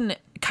it's been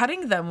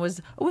cutting them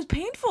was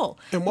painful.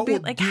 And what we'll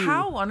do,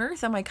 how on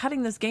earth am I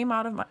cutting this game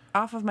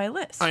off of my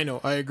list? I know,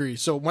 I agree.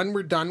 So when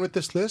we're done with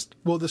this list,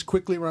 we'll just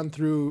quickly run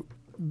through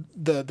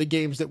the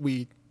games that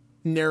we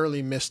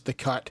narrowly missed the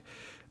cut.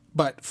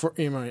 But for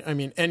I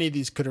mean, any of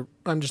these could have.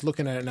 I'm just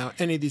looking at it now.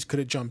 Any of these could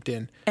have jumped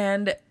in.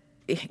 And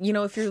you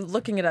know, if you're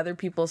looking at other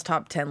people's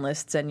top 10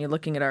 lists and you're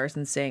looking at ours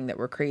and saying that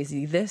we're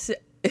crazy, this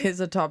is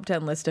a top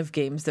 10 list of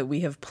games that we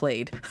have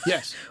played.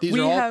 Yes, these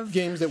are all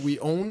games that we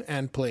own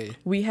and play.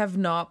 We have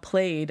not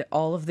played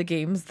all of the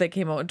games that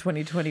came out in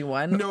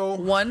 2021. No.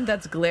 One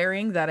that's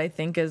glaring that I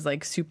think is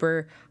like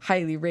super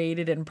highly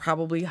rated and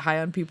probably high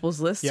on people's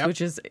lists,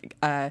 which is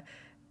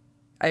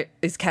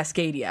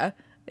Cascadia.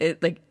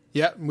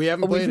 Yeah, we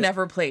haven't played it. We've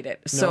never played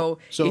it. So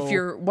if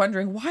you're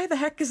wondering why the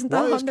heck isn't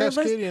that on their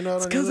list,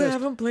 it's because I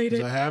haven't played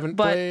it. I haven't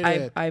played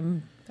it.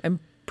 I'm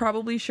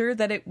probably sure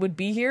that it would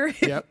be here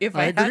if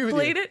I had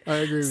played it. I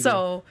agree with you.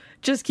 So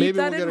just keep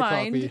that in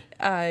mind.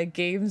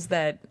 Games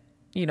that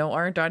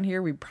aren't on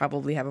here, we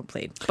probably haven't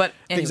played. But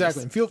anyways.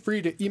 Exactly. And feel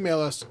free to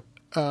email us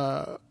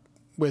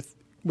with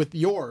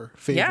your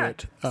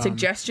favorite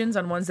suggestions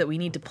on ones that we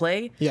need to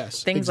play.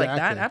 Yes, things like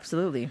that.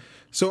 Absolutely.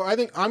 So I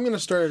think I'm going to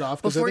start it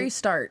off. Before you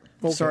start,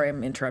 sorry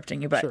I'm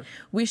interrupting you, but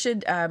we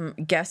should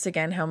guess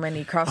again how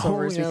many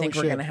crossovers we think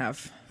we're going to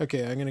have.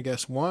 Okay, I'm going to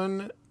guess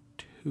 1,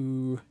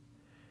 2,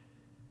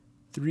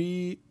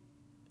 3,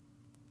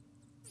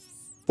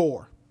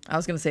 4. I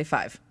was going to say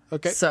 5.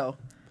 Okay. So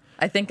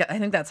I think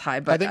that's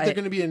high, but I think they're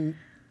going to be in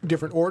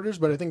different orders,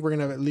 but I think we're going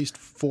to have at least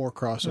 4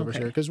 crossovers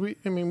here because we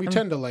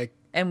tend to like.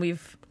 And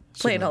we've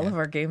played all of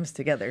our games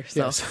together,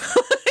 so. Yes.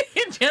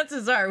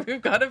 Chances are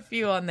we've got a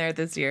few on there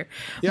this year.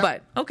 Yep.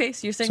 But, okay,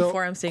 so you're saying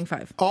 4, I'm saying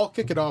 5. I'll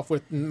kick it off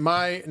with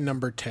my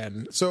number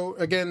 10. So,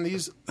 again,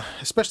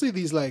 especially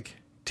these like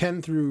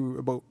 10 through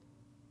about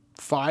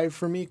 5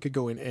 for me, could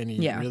go in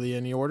really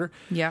any order.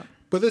 Yeah.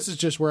 But this is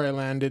just where I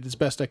landed as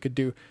best I could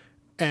do.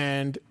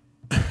 And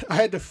I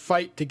had to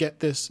fight to get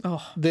this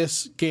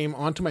game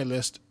onto my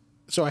list.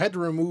 So I had to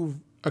remove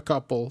a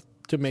couple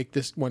to make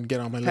this one get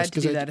on my list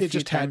because it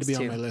just had to be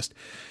on my list.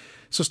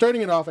 So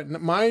starting it off at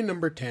my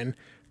number 10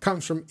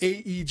 comes from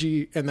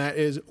AEG, and that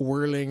is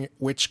Whirling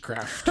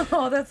Witchcraft.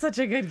 Oh, that's such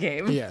a good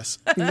game. Yes.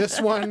 And this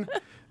one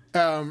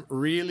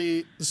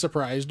really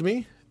surprised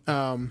me.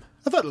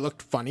 I thought it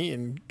looked funny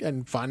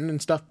and fun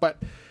and stuff,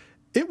 but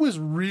it was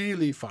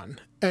really fun.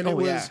 And it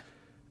was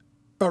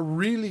a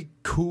really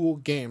cool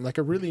game, like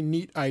a really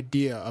neat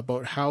idea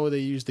about how they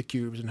use the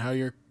cubes and how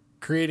you're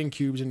creating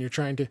cubes and you're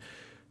trying to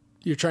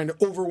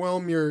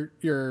overwhelm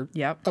your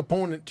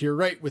opponent to your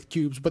right with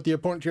cubes, but the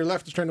opponent to your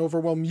left is trying to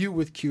overwhelm you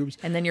with cubes.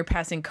 And then you're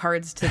passing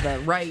cards to the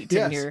right.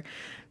 Yes. And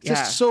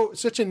you're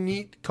such a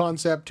neat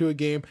concept to a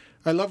game.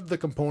 I loved the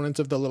components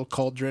of the little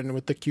cauldron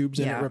with the cubes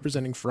in it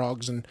representing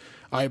frogs and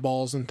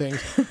eyeballs and things.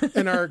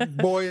 And our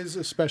boys,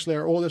 especially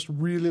our oldest,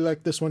 really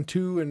liked this one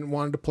too and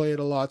wanted to play it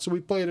a lot. So we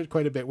played it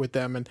quite a bit with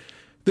them. And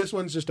this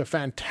one's just a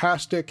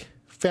fantastic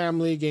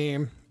family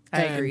game.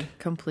 I agree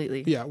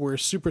completely. Yeah, we're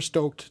super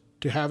stoked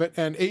to have it.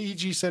 And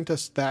AEG sent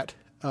us that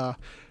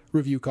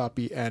review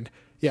copy. And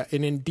yeah,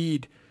 it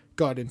indeed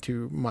got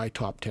into my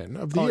top 10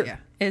 of the year.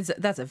 Yeah,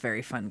 that's a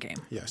very fun game.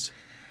 Yes.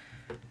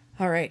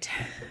 All right.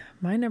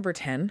 My number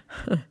 10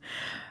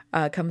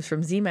 comes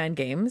from Z-Man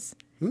Games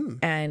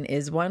and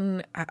is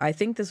one, I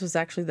think this was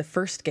actually the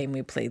first game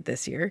we played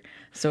this year.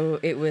 So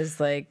it was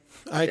like...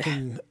 I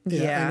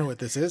know what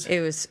this is.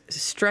 It was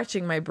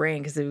stretching my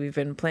brain because we've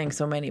been playing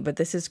so many, but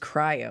this is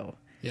Cryo.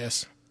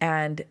 Yes.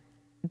 And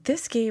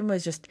this game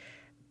was just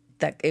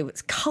that it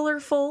was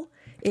colorful.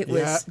 It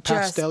was just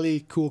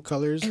pastel-y, cool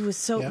colors. It was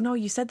so no.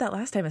 You said that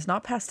last time. It's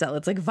not pastel.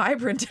 It's like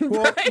vibrant and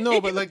bright. No,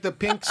 but like the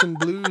pinks and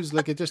blues,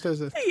 like it just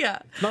has a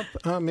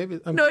maybe.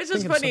 No, it's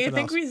just funny. I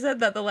think we said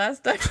that the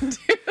last time too.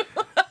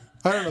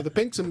 I don't know, the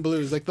pinks and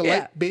blues, like the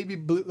light baby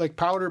blue, like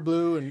powder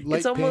blue and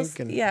light pink,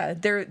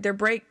 and they're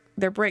bright.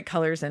 They're bright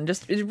colors and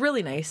just it's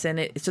really nice.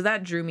 And so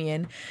that drew me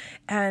in,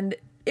 and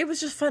it was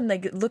just fun.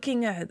 Like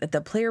looking at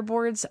the player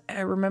boards,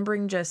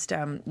 remembering just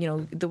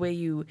the way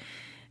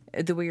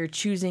you're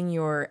choosing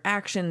your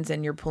actions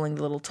and you're pulling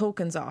the little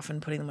tokens off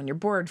and putting them on your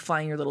board,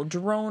 flying your little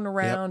drone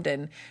around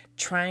and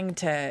trying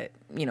to,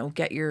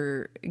 get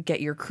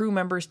your crew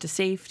members to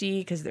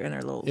safety because they're in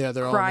their little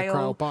they're all in the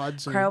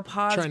cryopods,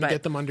 trying to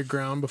get them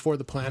underground before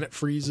the planet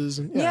freezes.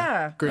 And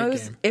great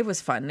game. It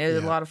was fun. It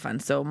was a lot of fun.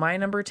 So my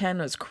number 10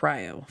 was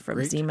Cryo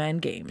from Z-Man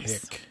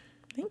Games. Pick.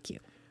 Thank you.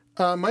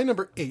 My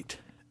number 8.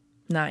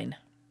 9.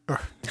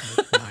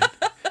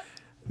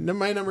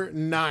 My number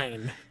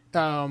 9.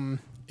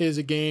 Is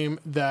a game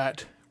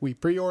that we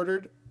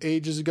pre-ordered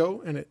ages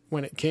ago, and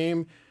when it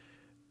came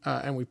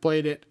and we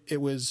played it, it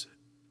was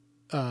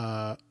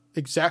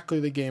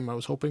exactly the game I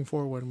was hoping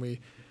for when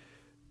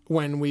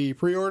we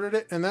pre-ordered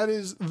it, and that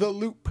is The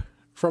Loop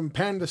from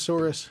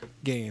Pandasaurus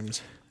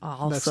Games.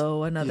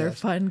 Also another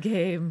fun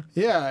game.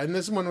 Yeah, and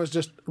this one was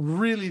just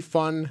really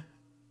fun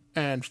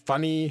and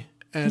funny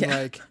and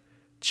like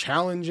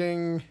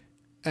challenging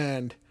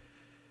and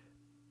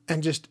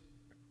just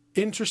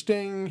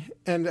interesting,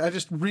 and I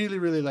just really,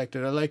 really liked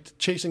it. I liked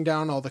chasing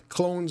down all the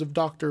clones of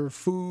Dr.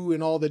 Fu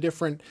in all the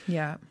different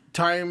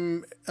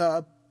time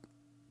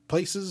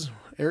places,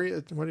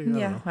 area. What do you?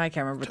 I can't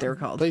remember what they were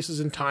called. Places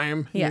in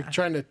time. Yeah, you're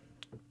trying to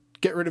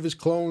get rid of his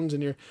clones,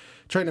 and you're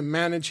trying to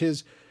manage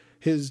his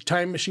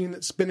time machine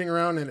that's spinning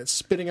around and it's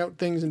spitting out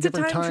things in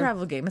different time. It's a time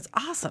travel game. It's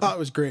awesome. Oh, it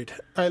was great.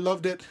 I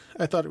loved it.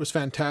 I thought it was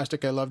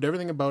fantastic. I loved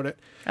everything about it.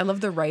 I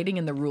love the writing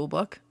in the rule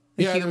book.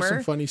 There was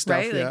some funny stuff.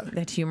 Right? Like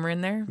that humor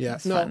in there. Yeah.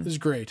 It was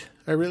great.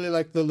 I really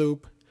liked The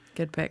Loop.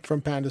 Good pick.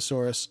 From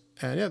Pandasaurus.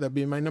 And that'd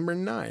be my number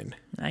 9.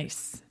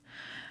 Nice.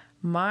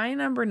 My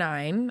number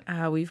 9,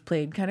 we've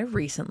played kind of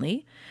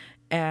recently.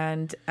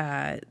 And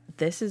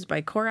this is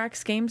by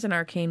Corax Games and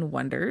Arcane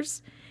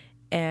Wonders.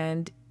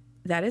 And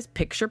that is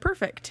Picture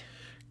Perfect.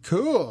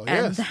 Cool.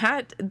 And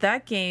yes.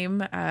 that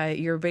game,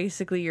 you're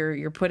basically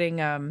you're putting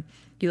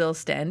your little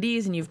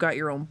standees, and you've got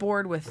your own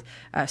board with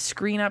a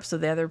screen up so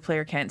the other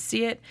player can't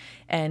see it,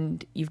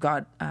 and you've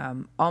got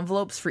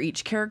envelopes for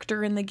each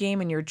character in the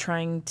game, and you're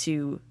trying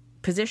to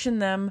position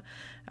them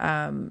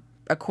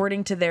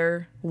according to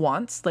their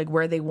wants, like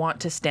where they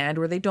want to stand,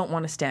 where they don't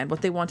want to stand,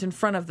 what they want in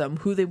front of them,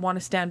 who they want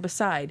to stand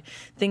beside,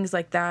 things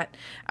like that.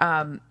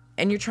 And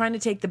you're trying to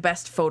take the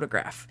best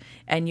photograph,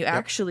 and you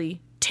actually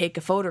take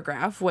a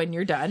photograph when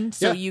you're done,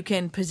 so you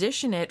can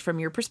position it from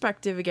your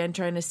perspective again,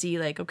 trying to see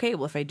like, okay,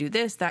 well, if I do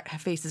this, that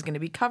face is going to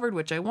be covered,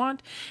 which I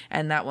want,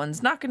 and that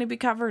one's not going to be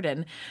covered.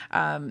 And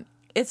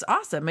it's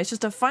awesome. It's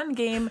just a fun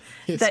game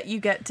that you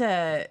get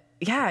to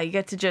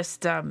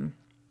just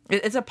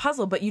it's a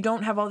puzzle, but you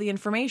don't have all the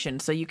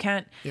information, so you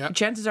can't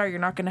chances are you're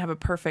not going to have a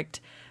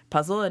perfect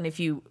puzzle. And if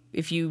you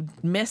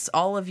miss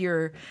all of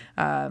your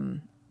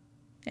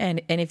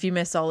And if you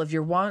miss all of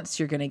your wants,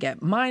 you're going to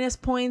get minus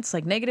points,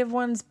 like negative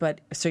ones.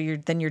 But so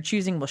you're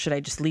choosing, well, should I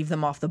just leave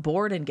them off the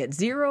board and get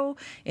 0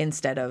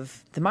 instead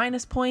of the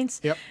minus points?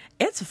 Yep.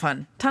 It's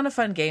a ton of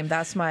fun game.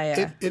 That's my...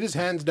 It is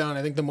hands down,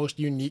 I think, the most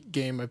unique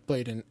game I've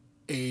played in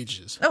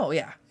ages. Oh,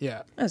 yeah.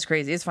 Yeah. That's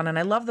crazy. It's fun. And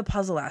I love the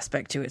puzzle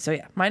aspect to it. So,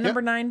 yeah. My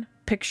number 9,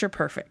 Picture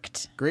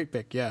Perfect. Great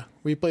pick. Yeah.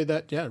 We played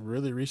that,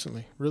 really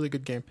recently. Really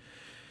good game.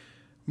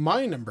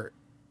 My number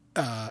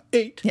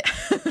 8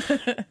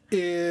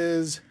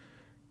 is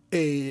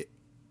a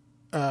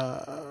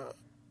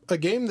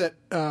game that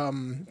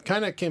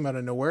kind of came out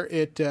of nowhere.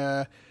 It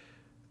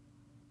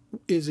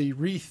is a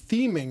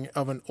retheming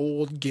of an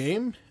old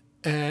game,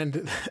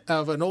 and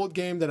of an old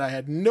game that I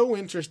had no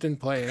interest in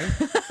playing.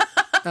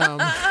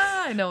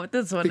 I know what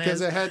this one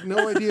because is. I had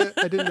no idea.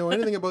 I didn't know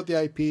anything about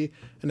the IP,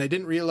 and I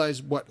didn't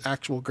realize what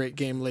actual great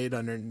game laid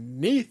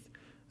underneath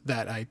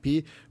that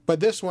IP.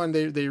 But this one,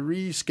 they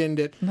reskinned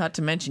it. Not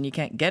to mention you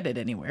can't get it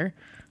anywhere.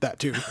 That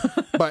too.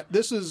 But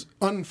this is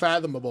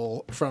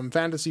Unfathomable from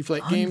Fantasy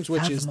Flight Games,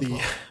 which is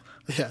the...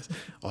 Yes,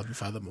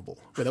 Unfathomable,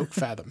 without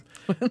fathom.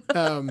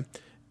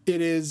 It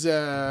is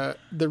the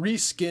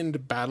reskinned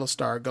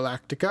Battlestar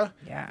Galactica.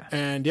 Yeah.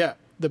 And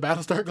the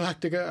Battlestar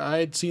Galactica, I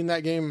had seen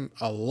that game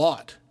a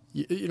lot,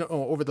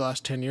 over the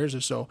last 10 years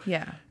or so.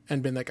 Yeah.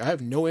 And been like, I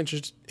have no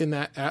interest in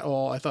that at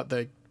all. I thought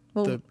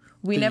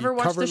we never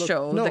watched the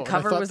show. No, the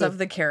cover was of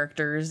the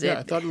characters. Yeah,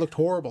 I thought it looked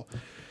horrible.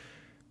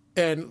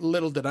 And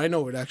little did I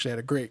know it actually had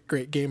a great,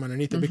 great game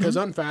underneath it, because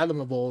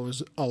Unfathomable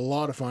was a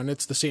lot of fun.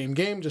 It's the same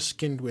game, just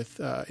skinned with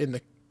in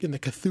the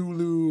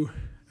Cthulhu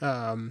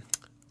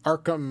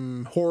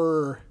Arkham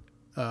horror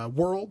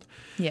world.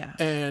 Yeah.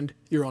 And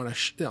you're on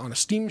a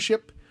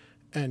steamship,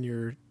 and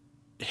you're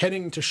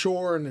heading to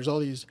shore, and there's all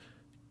these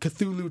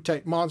Cthulhu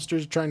type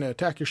monsters trying to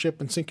attack your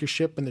ship and sink your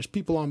ship, and there's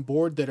people on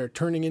board that are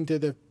turning into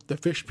the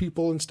fish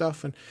people and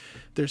stuff, and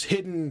there's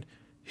hidden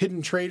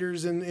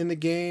traders in the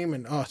game,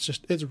 and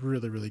it's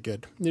really, really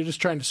good. You're just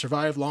trying to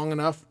survive long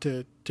enough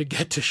to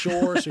get to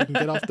shore so you can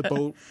get off the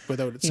boat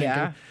without it sinking.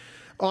 Yeah.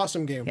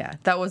 Awesome game. Yeah,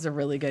 that was a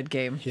really good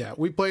game. Yeah,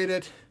 we played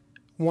it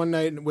one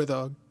night with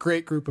a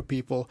great group of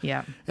people.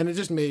 Yeah. And it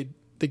just made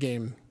the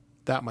game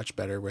that much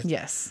better with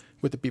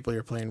the people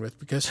you're playing with,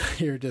 because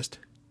you're just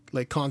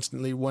like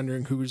constantly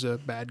wondering who's a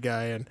bad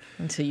guy,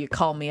 until you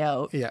call me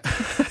out. Yeah.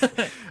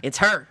 It's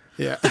her.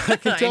 Yeah. I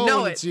can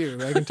tell when it's you.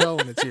 I can tell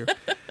when it's you.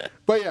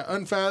 But yeah,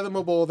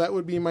 Unfathomable, that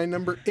would be my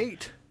number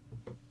 8.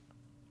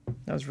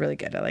 That was really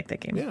good. I like that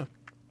game. Yeah.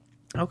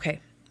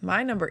 Okay.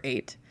 My number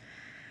 8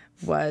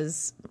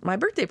 was my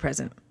birthday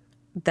present.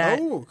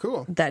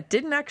 Cool. That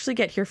didn't actually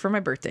get here for my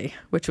birthday,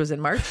 which was in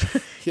March.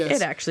 Yes.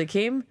 It actually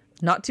came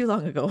not too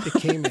long ago. It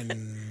came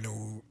in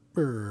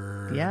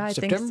I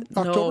September? think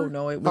so. October?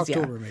 No, it was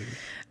October maybe.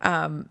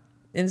 And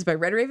it's by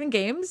Red Raven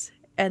Games,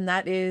 and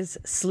that is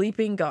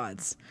Sleeping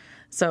Gods.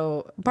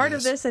 So part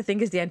of this, I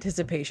think, is the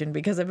anticipation,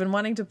 because I've been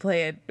wanting to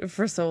play it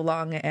for so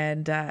long,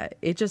 and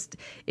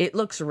it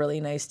looks really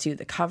nice too.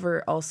 The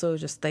cover also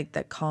just like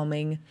that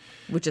calming,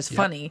 which is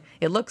funny.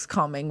 It looks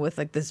calming with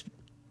like this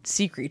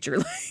sea creature,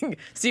 like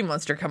sea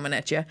monster coming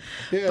at you.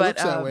 Yeah, it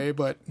looks that way,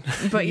 but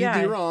you'd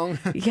be wrong.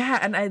 Yeah,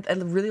 and I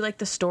really like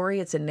the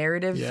story. It's a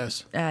narrative,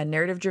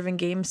 narrative-driven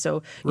game.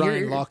 So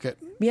Ryan Lockett,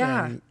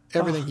 and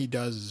everything he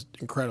does is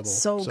incredible.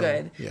 So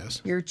good.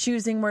 Yes, you're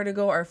choosing where to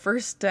go. Our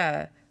first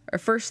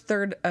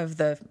third of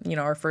the,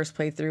 our first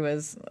playthrough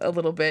is a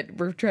little bit,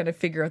 we're trying to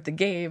figure out the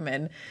game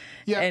and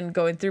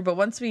going through. But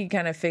once we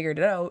kind of figured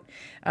it out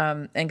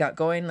and got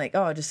going,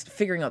 just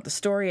figuring out the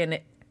story, and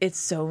it's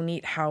so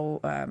neat how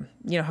how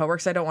it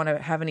works. I don't want to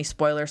have any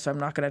spoilers, so I'm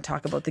not going to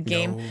talk about the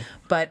game.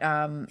 But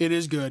it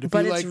is good. If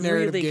you like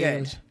narrative really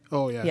games,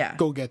 good.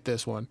 Go get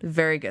this one.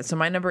 Very good. So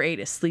my number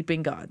 8 is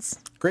Sleeping Gods.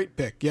 Great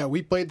pick. Yeah,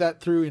 we played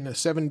that through in a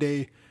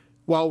 7-day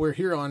while we're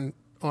here on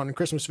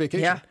Christmas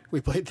vacation. Yeah.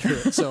 We played through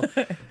it. So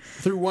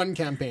through one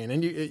campaign,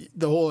 and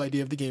the whole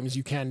idea of the game is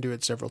you can do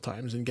it several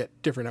times and get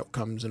different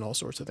outcomes and all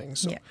sorts of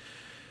things. So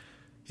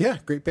yeah,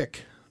 great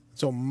pick.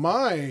 So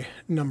my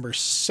number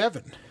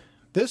 7.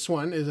 This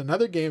one is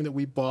another game that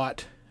we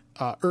bought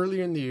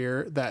earlier in the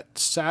year that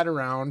sat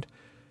around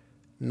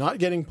not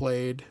getting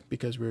played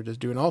because we were just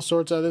doing all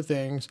sorts of other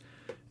things.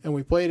 And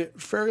we played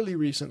it fairly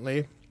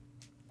recently.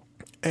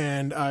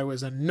 And I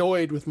was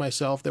annoyed with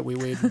myself that we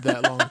waited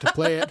that long to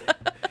play it.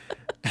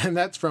 And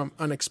that's from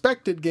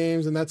Unexpected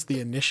Games, and that's The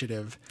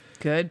Initiative.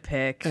 Good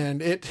pick.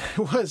 And it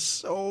was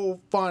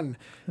so fun.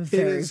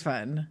 Very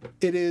fun.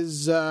 It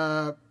is,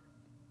 if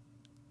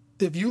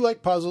you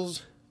like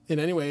puzzles in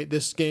any way,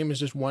 this game is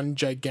just one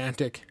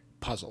gigantic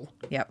puzzle.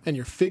 Yep. And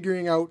you're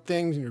figuring out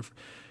things,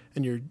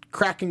 and you're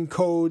cracking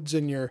codes,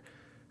 and you're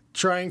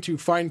trying to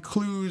find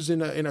clues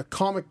in a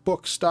comic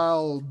book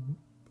style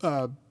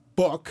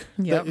book.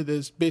 Yep. That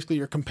is basically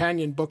your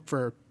companion book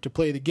to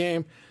play the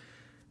game.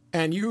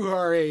 And you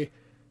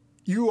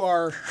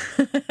are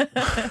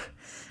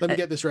let me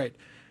get this right.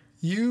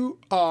 You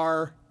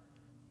are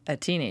a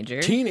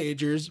teenager.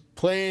 Teenagers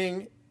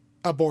playing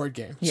a board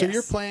game. Yes. So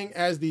you're playing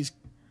as these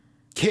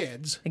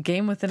kids. A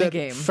game within a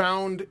game.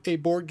 Found a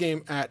board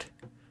game at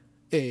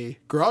a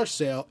garage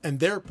sale, and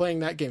they're playing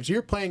that game. So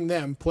you're playing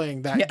them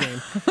playing that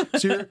game.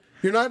 So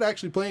you're not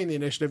actually playing the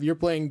initiative. You're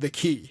playing the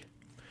key.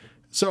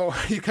 So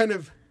you kind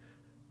of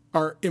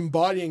are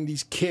embodying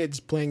these kids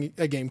playing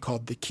a game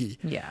called The Key.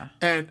 Yeah.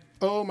 And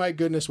oh my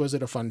goodness, was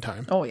it a fun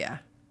time. Oh, yeah.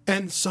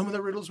 And some of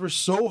the riddles were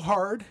so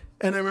hard.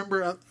 And I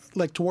remember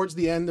like towards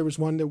the end, there was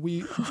one that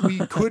we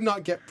could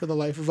not get for the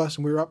life of us.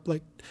 And we were up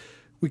like,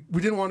 we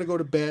didn't want to go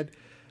to bed.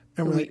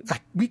 And we're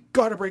like, we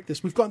got to break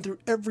this. We've gone through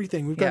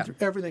everything. We've gone through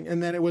everything.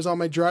 And then it was on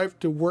my drive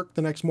to work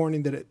the next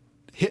morning that it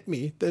hit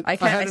me. That I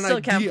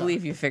still can't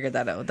believe you figured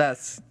that out.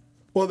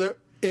 Well,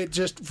 it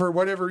just, for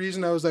whatever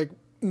reason, I was like,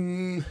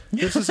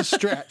 this is a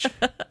stretch,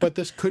 but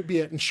this could be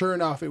it. And sure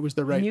enough, it was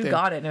the right thing. You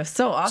got it. And it was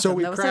so awesome. So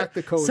we cracked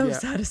the code. So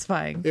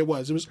satisfying. It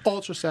was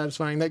ultra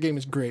satisfying. That game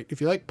is great.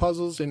 If you like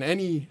puzzles in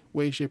any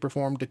way, shape, or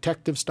form,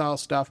 detective style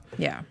stuff,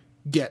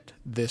 get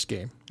this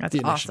game. That's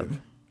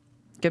awesome.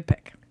 Good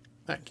pick.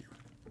 Thank you.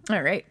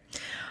 All right.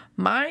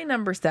 My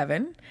number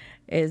 7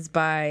 is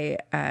by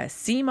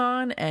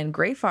Simon and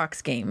Grey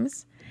Fox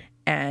Games.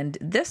 And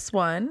this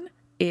one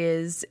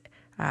is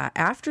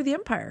After the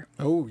Empire.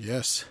 Oh,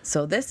 yes.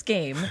 So this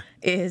game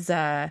is,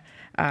 I'm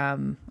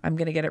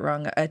going to get it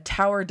wrong, a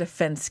tower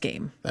defense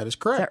game. That is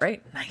correct. Is that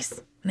right?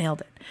 Nice.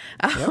 Nailed it.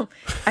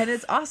 And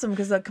it's awesome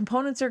because the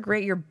components are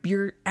great.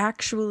 You're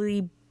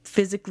actually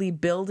physically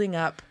building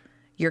up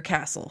your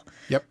castle.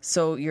 Yep.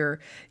 So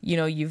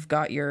you've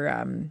got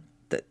your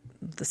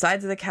the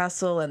sides of the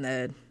castle and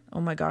the,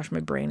 oh my gosh, my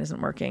brain isn't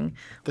working.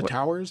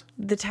 Towers?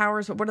 The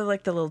towers. What are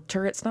like the little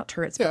turrets? Not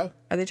turrets. Yeah.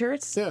 Are they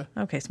turrets? Yeah.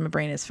 Okay, so my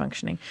brain is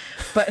functioning.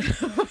 But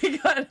we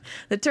got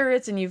the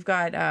turrets and you've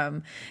got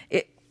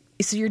it.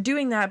 So you're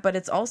doing that, but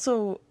it's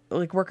also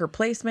like worker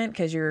placement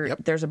because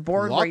there's a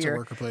board where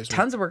you're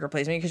tons of worker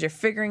placement because you're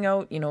figuring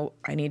out,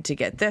 I need to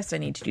get this, I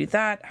need to do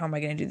that. How am I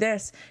going to do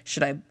this?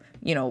 Should I,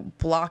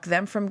 block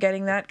them from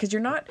getting that? Because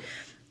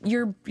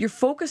you're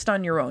focused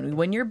on your own.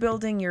 When you're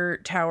building your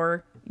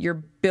tower, you're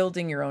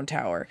building your own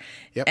tower.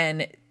 Yep.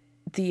 And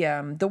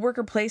the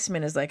worker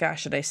placement is like,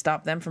 should I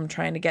stop them from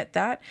trying to get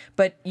that?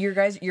 But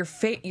you're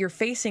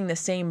facing the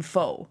same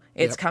foe.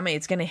 It's coming.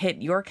 It's going to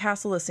hit your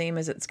castle the same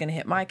as it's going to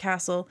hit my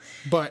castle.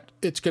 But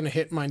it's going to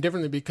hit mine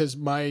differently because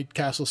my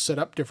castle's set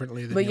up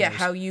differently than yours.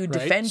 How you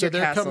defend your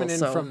castle. So they're coming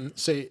in from,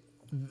 say,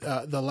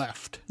 the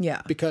left.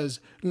 Yeah. Because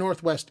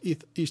northwest,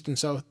 east, and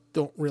south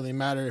don't really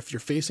matter if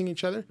you're facing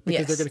each other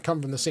because they're going to come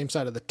from the same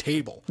side of the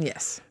table.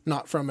 Yes.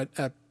 Not from an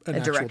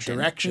actual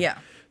direction. Yeah.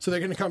 So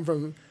they're going to come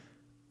from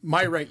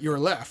my right, your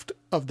left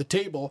of the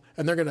table,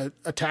 and they're going to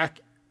attack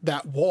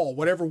that wall,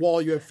 whatever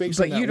wall you have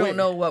facing. But you don't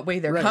know what way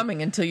they're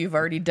coming until you've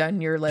already done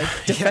your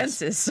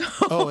defenses. Yes.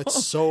 So. Oh,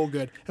 it's so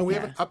good. And we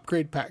have an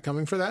upgrade pack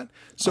coming for that.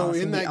 So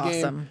in that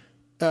game,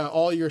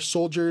 all your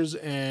soldiers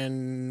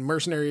and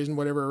mercenaries and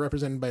whatever are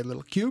represented by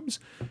little cubes.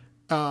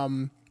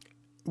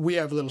 We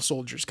have little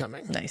soldiers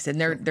coming. Nice. And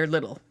they're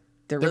little.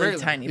 They're really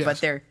tiny, but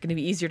they're going to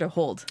be easier to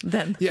hold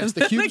than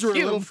the cubes were a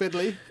little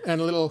fiddly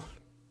and a little.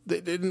 They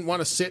didn't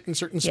want to sit in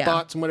certain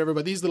spots and whatever,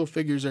 but these little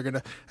figures are going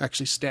to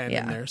actually stand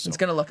in there. So. It's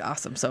going to look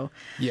awesome. So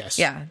yes.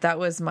 Yeah, that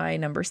was my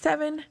number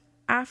 7,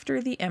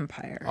 After the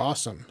Empire.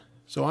 Awesome.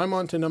 So I'm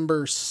on to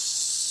number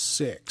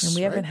 6. And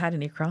we haven't had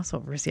any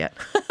crossovers yet.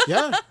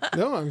 Yeah.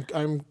 No,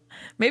 I'm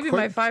maybe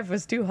my 5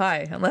 was too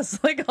high,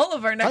 unless like all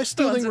of our next I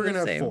still ones think we're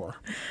going to have 4.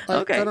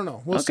 Okay. I don't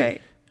know. We'll see.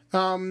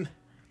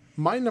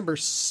 My number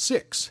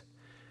 6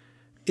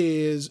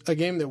 is a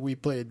game that we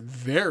played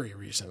very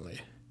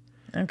recently.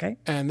 Okay.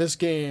 And this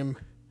game,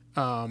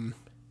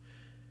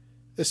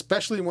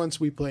 especially once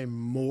we play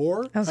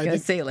more. I was going to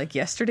say like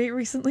yesterday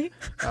recently.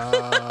 Could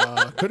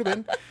have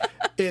been.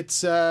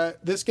 It's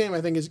this game I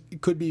think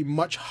could be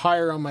much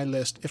higher on my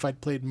list if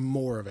I'd played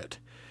more of it.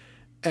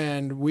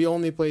 And we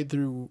only played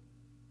through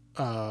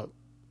a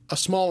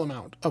small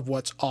amount of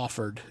what's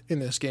offered in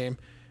this game.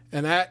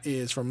 And that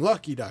is from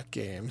Lucky Duck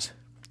Games,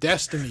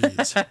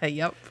 Destinies.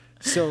 Yep.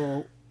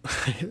 So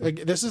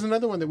this is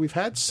another one that we've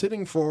had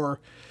sitting for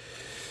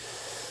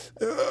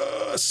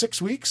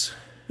 6 weeks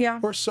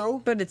or so.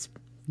 But it's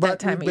that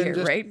time of year,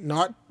 just right?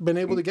 Not been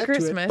able to get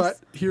Christmas. to it. But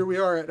here we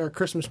are at our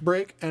Christmas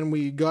break, and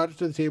we got it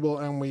to the table,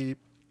 and we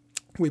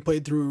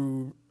played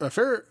through a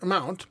fair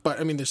amount, but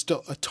I mean, there's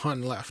still a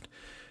ton left.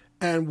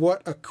 And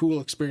what a cool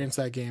experience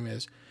that game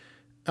is.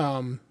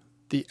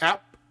 The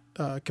app,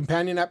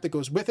 companion app that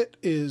goes with it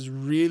is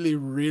really,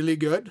 really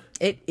good.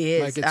 It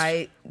is. Like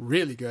it's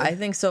really good. I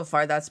think so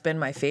far that's been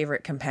my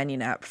favorite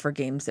companion app for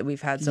games that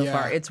we've had so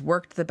far. It's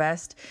worked the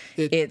best.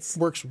 It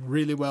works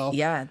really well.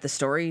 Yeah, the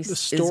story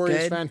is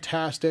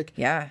fantastic.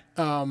 Yeah.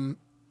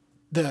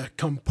 The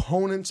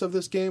components of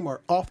this game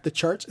are off the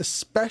charts,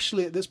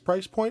 especially at this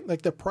price point.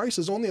 Like the price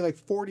is only like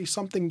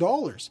 $40-something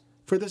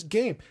for this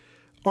game.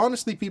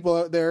 Honestly, people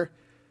out there,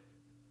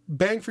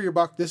 bang for your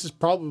buck, this is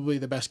probably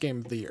the best game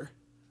of the year.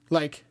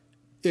 Like,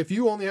 if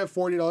you only have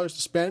 $40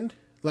 to spend,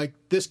 like,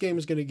 this game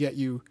is going to get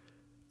you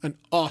an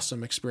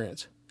awesome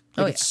experience.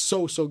 Like, it's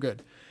so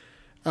good.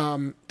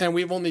 And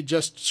we've only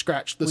just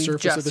scratched the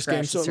surface of this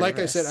game. So, like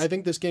I said, I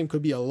think this game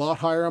could be a lot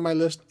higher on my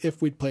list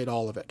if we'd played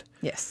all of it.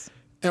 Yes.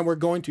 And we're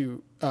going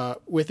to,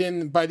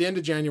 by the end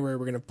of January,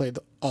 we're going to play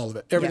all of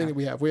it. Everything that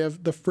we have. We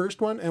have the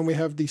first one, and we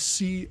have the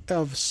Sea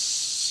and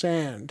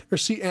Sand.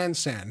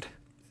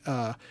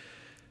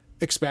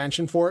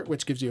 expansion for it,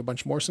 which gives you a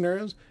bunch more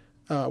scenarios.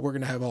 We're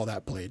going to have all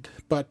that played.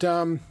 But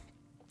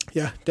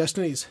yeah,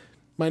 Destiny's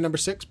my number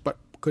 6, but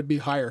could be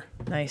higher.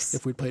 Nice.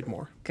 If we played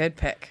more. Good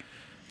pick.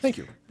 Thank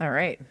you. All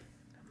right.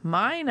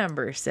 My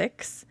number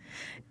 6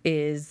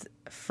 is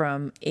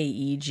from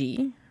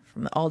AEG,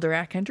 from the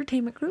Alderac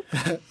Entertainment Group.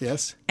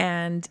 Yes.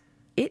 And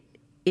it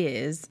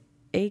is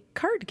a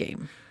card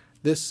game.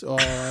 I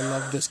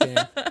love this game.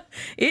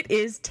 It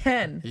is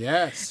 10.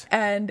 Yes.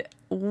 And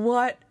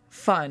what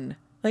fun.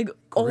 Like,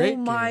 Great oh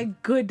my game.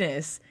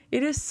 goodness.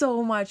 It is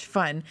so much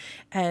fun.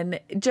 And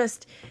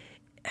just,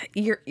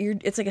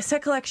 it's like a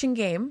set collection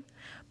game,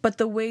 but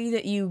the way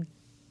that you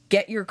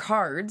get your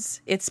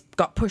cards, it's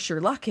got push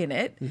your luck in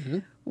it,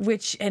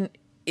 which,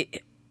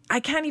 I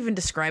can't even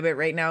describe it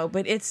right now,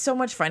 but it's so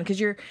much fun because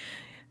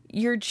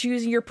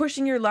you're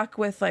pushing your luck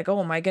with like,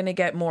 oh, am I going to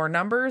get more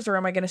numbers or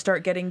am I going to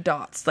start getting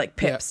dots, like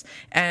pips? Yeah.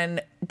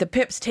 And the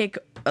pips take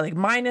like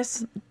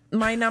minus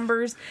my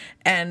numbers,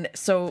 and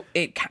so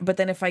but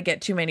then if I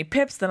get too many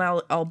pips, then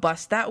I'll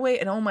bust that way,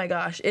 and oh my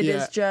gosh, it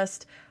is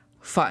just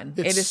fun.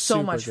 It is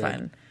so much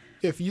fun.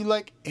 If you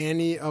like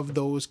any of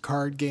those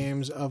card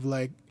games of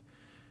like,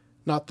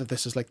 not that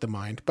this is like the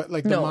Mind, but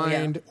like the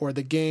Mind or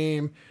the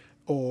Game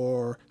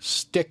or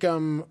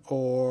Stick'em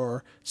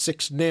or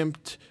Six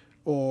Nimmt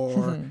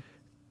or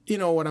you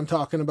know what I'm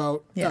talking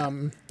about. Yeah.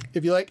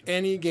 If you like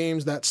any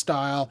games that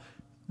style,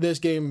 this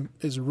game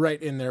is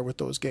right in there with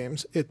those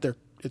games.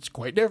 It's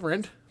quite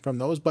different from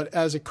those, but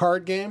as a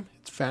card game,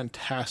 it's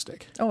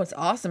fantastic. Oh, it's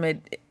awesome.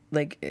 It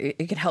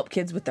could help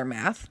kids with their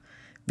math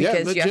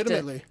because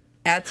legitimately. You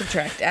have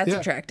to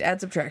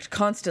add, subtract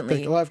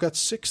constantly. Like, I've got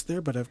 6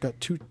 there, but I've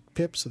got 2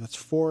 pips, so that's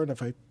 4. And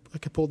if I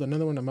pulled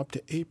another one, I'm up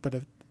to 8.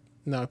 But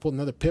now I pulled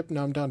another pip,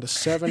 now I'm down to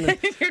 7.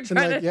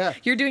 And,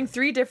 you're doing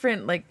 3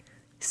 different like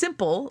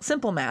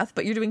simple math,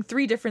 but you're doing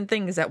 3 different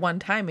things at one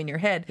time in your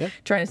head,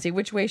 trying to see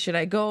which way should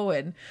I go,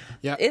 and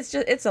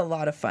it's a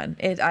lot of fun.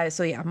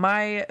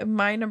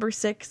 My number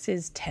 6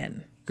 is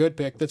 10. Good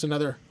pick. That's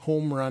another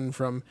home run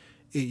from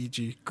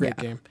AEG. Great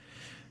game.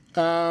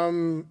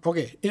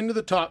 Okay, into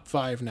the top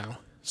 5 now.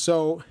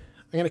 So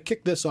I'm going to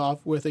kick this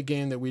off with a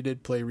game that we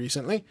did play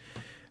recently,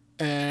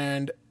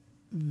 and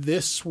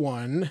this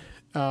one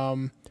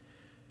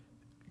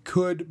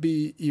could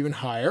be even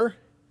higher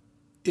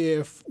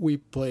if we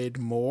played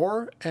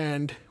more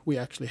and we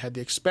actually had the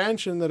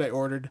expansion that I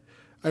ordered.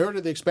 I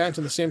ordered the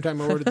expansion the same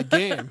time I ordered the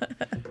game.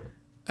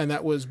 And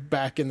that was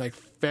back in like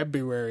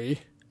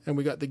February. And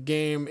we got the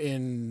game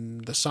in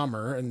the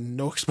summer and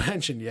no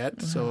expansion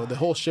yet. So the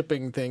whole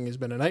shipping thing has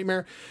been a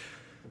nightmare.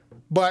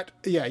 But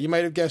yeah, you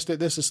might have guessed it.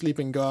 This is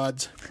Sleeping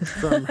Gods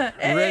from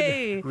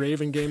Red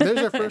Raven Game. There's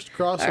our first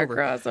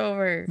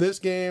crossover. This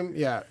game,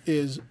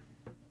 is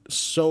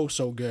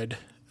so good.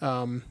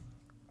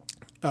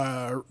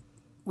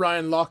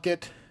 Ryan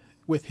Lockett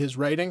with his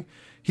writing.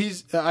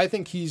 I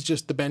think he's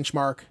just the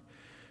benchmark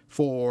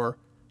for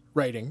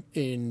writing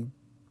in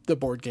the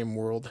board game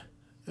world.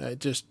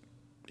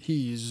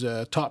 He's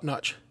top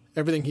notch.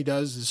 Everything he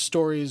does, his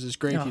stories is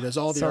great. He does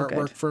all the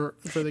artwork for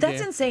the game.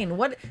 That's insane.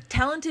 What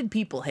talented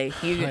people. Hey,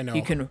 I know.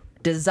 You can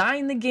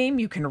design the game,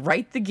 you can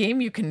write the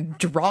game, you can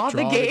draw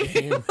the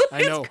game.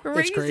 I know.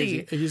 It's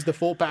crazy. He's the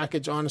full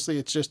package. Honestly,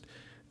 it's just,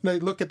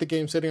 look at the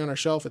game sitting on our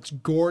shelf. It's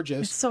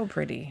gorgeous. It's so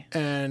pretty.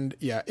 And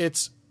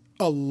it's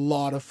a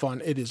lot of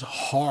fun. It is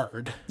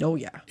hard. Oh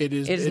yeah. It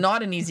is. It's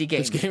not an easy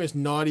game. This game is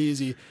not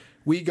easy.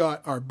 We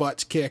got our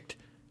butts kicked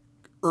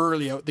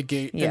early out the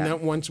gate, and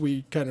then once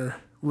we kind of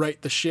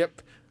right the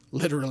ship,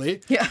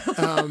 literally,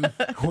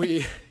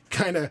 we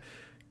kind of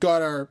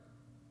got our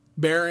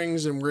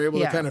bearings and were able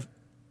to kind of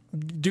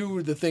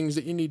do the things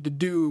that you need to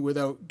do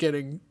without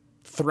getting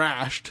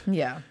thrashed.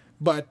 Yeah.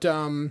 But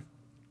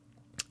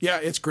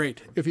it's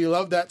great. If you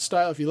love that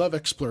style, if you love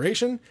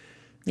exploration,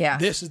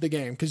 this is the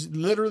game, because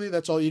literally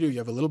that's all you do. You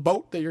have a little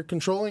boat that you're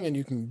controlling, and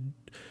you can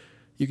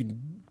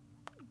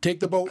take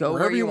the boat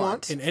wherever you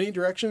want in any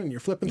direction, and you're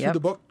flipping through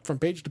the book from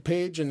page to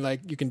page, and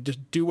like you can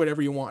just do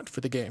whatever you want for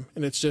the game,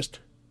 and it's just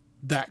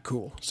that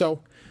cool.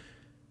 So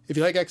if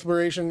you like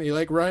exploration, you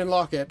like Ryan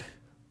Lockett,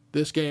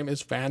 this game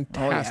is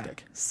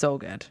fantastic. So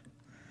good.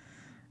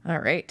 All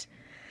right,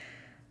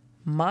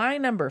 my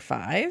number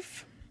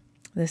 5.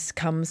 This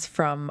comes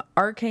from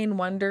Arcane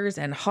Wonders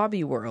and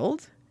Hobby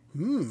World.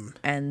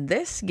 And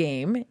this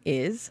game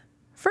is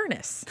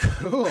Furnace.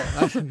 Cool.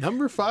 That's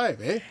number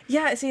 5, eh?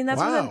 Yeah, see, and that's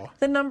what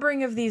the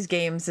numbering of these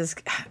games has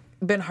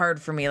been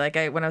hard for me. Like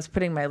when I was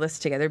putting my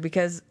list together,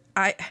 because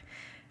I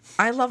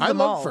love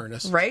them all.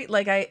 Furnace. Right?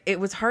 Like it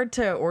was hard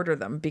to order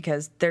them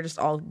because they're just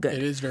all good.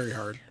 It is very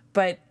hard.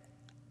 But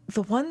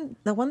the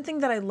one thing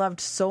that I loved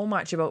so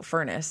much about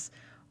Furnace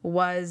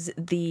was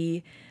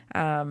the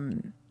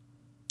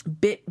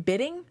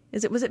bidding.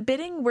 Was it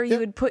bidding where you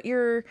would put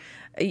your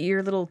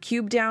little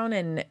cube down,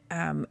 and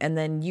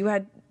then you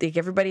had, like,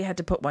 everybody had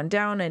to put one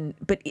down,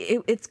 but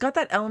it's got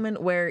that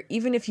element where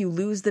even if you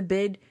lose the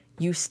bid,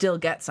 you still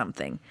get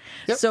something.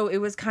 Yep. So it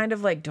was kind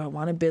of like, do I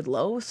want to bid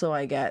low so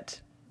I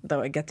get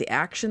the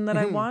action that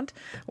I want,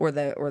 or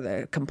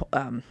the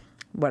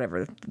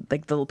whatever,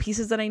 like the little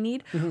pieces that I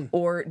need,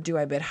 or do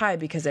I bid high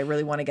because I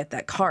really want to get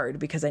that card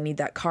because I need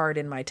that card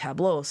in my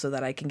tableau so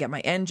that I can get my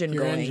engine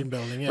Your going. engine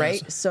building, yes.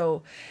 Right?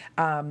 So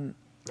I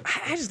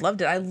just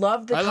loved it. I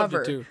loved the cover. Loved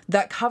it too.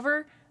 That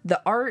cover,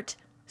 the art,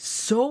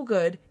 so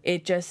good.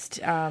 It just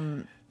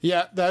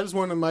yeah, that is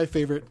one of my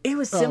favorite it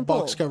was simple.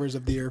 Box covers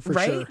of the year for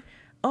right? sure.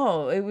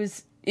 Oh, it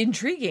was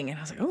intriguing, and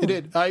I was like, oh, It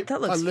did. I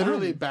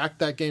literally fun. backed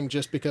that game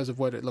just because of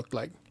what it looked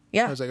like.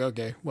 Yeah. I was like,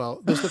 okay,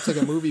 well, this looks like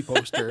a movie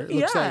poster. It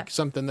looks Yeah. like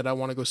something that I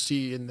want to go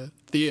see in the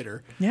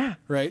theater. Yeah.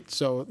 Right?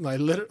 So I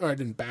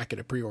didn't back it,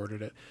 I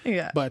pre-ordered it.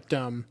 Yeah. But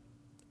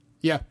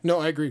yeah, no,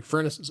 I agree.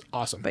 Furnace is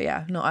awesome. But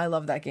yeah, no, I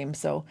love that game.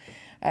 So,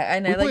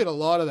 and We I played a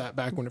lot of that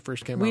back when it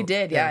first came out. We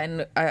did, yeah.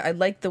 And I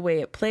liked the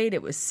way it played.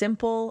 It was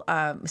simple,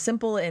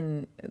 simple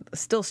and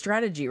still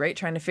strategy, right?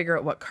 Trying to figure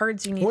out what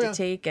cards you need to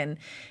take and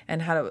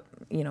how to,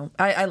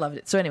 I loved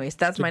it. So anyways,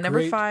 that's my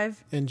number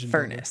 5, engine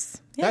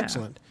Furnace. Yeah.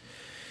 Excellent.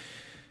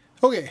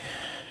 Okay,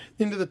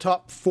 into the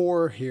top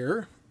 4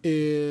 here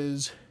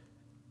is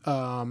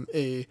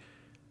I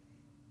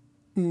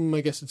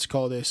guess it's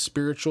called a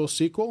spiritual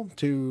sequel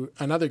to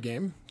another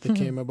game that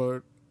came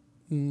about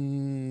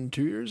 2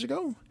 years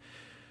ago.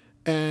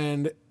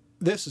 And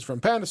this is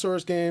from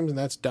Pandasaurus Games, and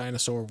that's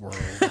Dinosaur World.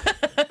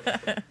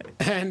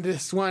 And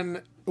this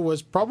one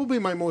was probably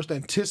my most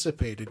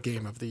anticipated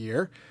game of the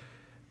year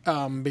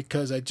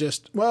because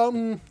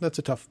that's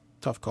a tough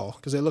call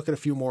because I look at a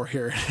few more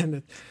here.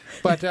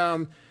 But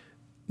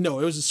no,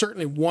 it was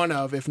certainly one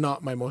of, if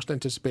not my most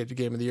anticipated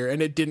game of the year,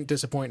 and it didn't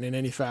disappoint in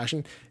any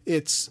fashion.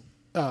 It's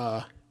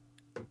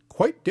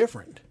quite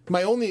different.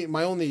 My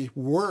only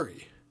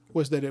worry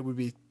was that it would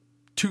be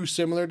too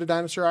similar to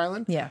Dinosaur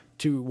Island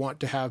to want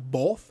to have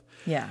both.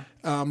 Yeah.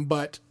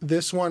 But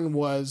this one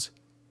was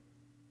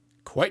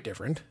quite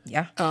different.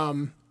 Yeah.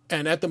 And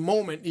at the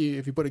moment,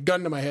 if you put a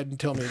gun to my head and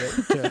tell me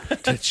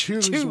to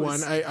choose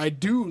one, I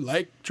do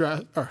like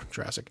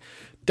Jurassic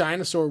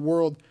Dinosaur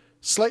World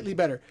slightly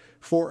better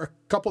for a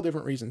couple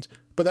different reasons.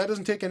 But that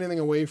doesn't take anything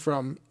away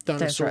from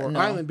Dinosaur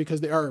Island because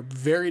they are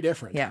very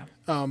different. Yeah.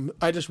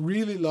 I just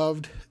really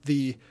loved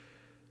the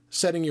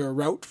setting your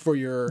route for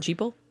your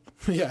Jeeple?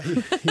 Yeah,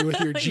 with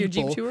your Jeep,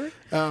 your Jeep tour.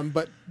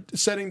 But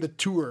setting the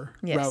tour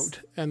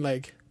route and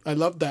I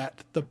love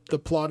that the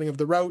plotting of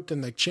the route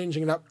and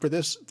changing it up for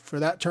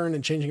that turn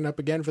and changing it up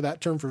again for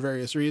that turn for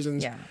various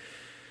reasons. Yeah,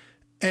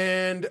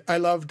 and I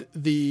loved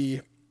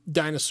the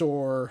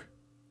dinosaur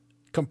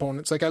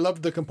components. I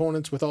loved the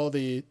components with all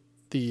the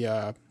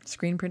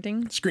screen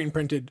printed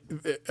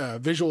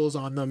visuals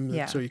on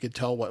them, so you could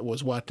tell what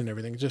was what and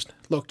everything. It just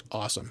looked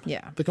awesome.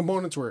 Yeah, the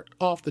components were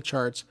off the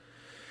charts.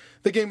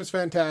 The game was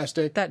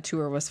fantastic. That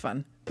tour was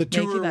fun. The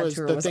tour was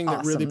the thing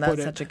that really put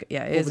it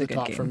over the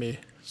top for me.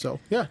 So,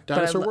 yeah,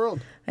 Dinosaur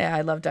World. Yeah,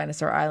 I love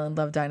Dinosaur Island,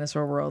 love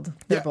Dinosaur World.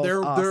 They're both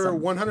awesome. They're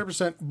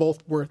 100%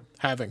 both worth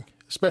having.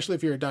 Especially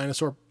if you're a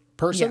dinosaur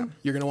person,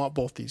 you're going to want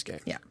both these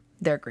games. Yeah,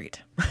 they're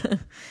great.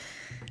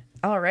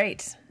 All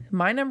right.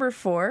 My number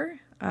 4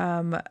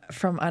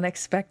 from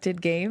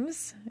Unexpected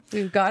Games.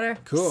 We've got a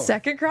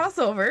second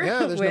crossover.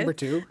 Yeah, there's with number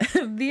 2.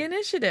 The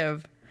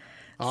Initiative.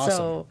 Awesome.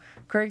 So,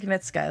 Corey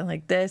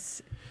Knitska,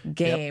 this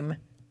game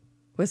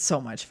was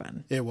so much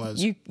fun. It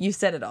was. You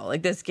said it all.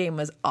 This game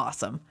was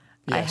awesome.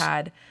 Yes.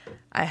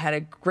 I had a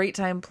great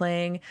time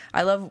playing.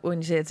 I love when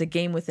you say it's a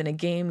game within a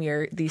game.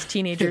 You're these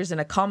teenagers in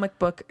a comic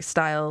book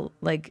style,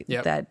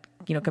 that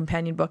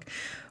companion book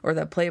or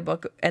the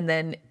playbook, and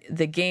then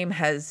the game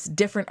has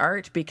different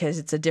art because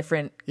it's a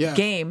different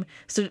game.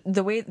 So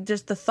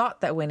just the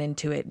thought that went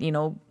into it,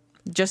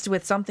 just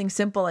with something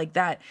simple like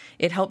that,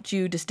 it helped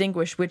you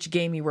distinguish which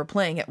game you were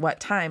playing at what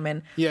time,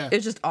 and it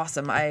was just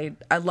awesome. I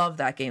love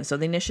that game. So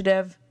The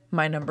Initiative,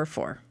 my number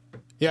 4.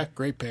 Yeah,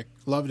 great pick.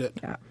 Loved it.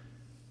 Yeah.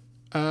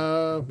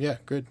 Yeah,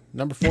 good.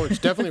 Number 4. It's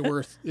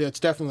definitely it's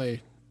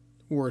definitely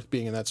worth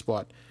being in that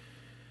spot.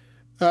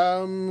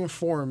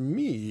 For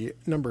me,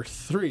 number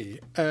 3.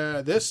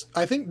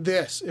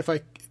 If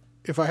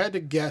I had to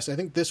guess, I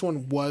think this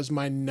one was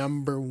my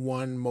number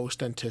 1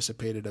 most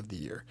anticipated of the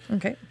year.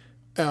 Okay.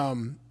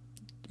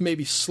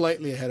 Maybe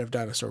slightly ahead of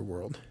Dinosaur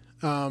World.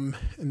 And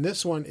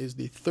this one is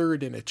the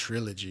third in a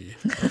trilogy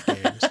of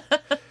games.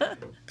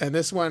 And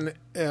this one,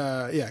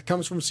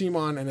 comes from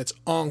Simon, and it's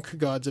Ankh,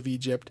 Gods of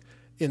Egypt,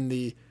 in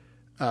the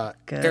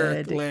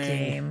Eric Lang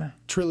game.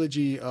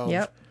 Trilogy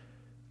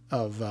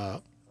of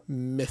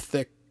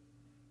mythic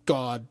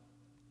god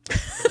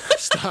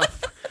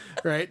stuff,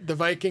 right? The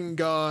Viking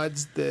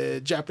gods,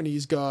 the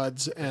Japanese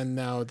gods, and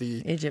now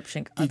the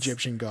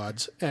Egyptian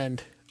gods.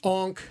 And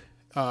Ankh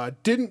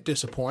didn't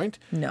disappoint.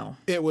 No.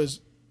 It was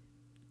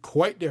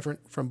quite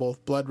different from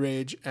both Blood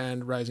Rage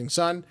and Rising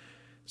Sun,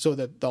 so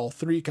that all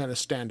three kind of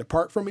stand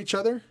apart from each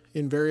other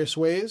in various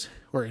ways,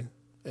 or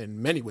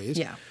in many ways.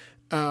 Yeah.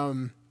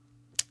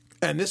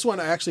 And this one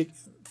I actually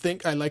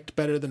think I liked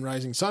better than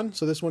Rising Sun,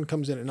 so this one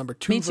comes in at number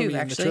 2 for me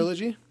in the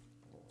trilogy.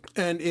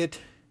 And it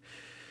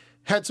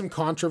had some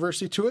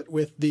controversy to it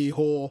with the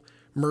whole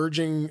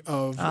merging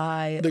of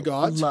the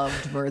gods. I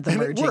loved the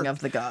merging of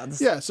the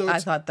gods. Yeah, so I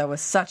thought that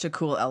was such a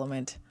cool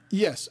element.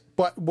 Yes,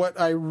 but what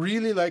I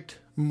really liked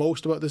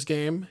most about this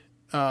game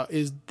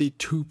is the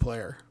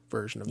 2-player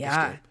version of this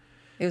game.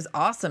 It was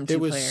awesome 2-player.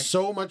 It was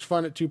so much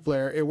fun at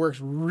 2-player. It works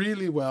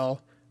really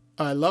well.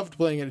 I loved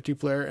playing it at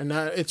 2-player, and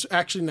it's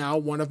actually now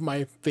one of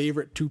my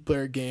favorite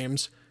 2-player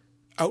games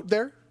out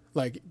there,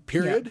 like,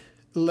 period.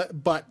 Yeah.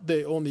 But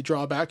the only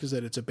drawback is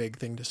that it's a big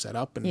thing to set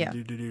up and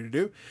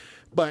do.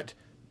 But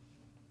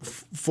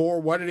for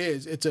what it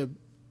is, it's a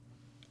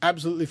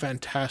absolutely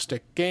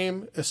fantastic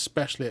game,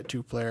 especially at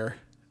 2-player.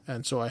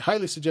 And so I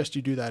highly suggest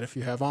you do that if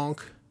you have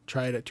Ankh.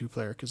 Try it at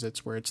 2-player because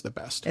it's where it's the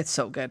best. It's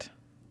so good.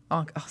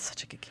 Ankh,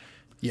 such a good game.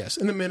 Yes,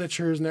 and the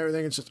miniatures and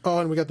everything. It's just,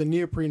 and we got the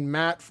neoprene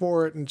mat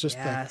for it, and just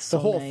the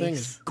whole thing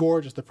is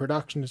gorgeous. The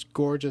production is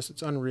gorgeous.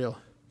 It's unreal.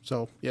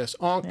 So, yes,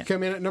 Ankh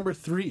come in at number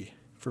 3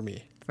 for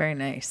me. Very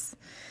nice.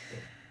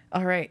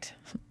 All right.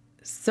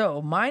 So,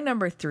 my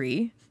number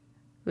 3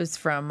 was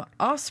from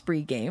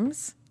Osprey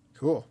Games.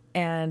 Cool.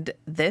 And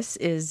this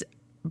is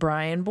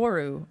Brian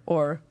Boru,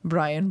 or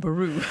Brian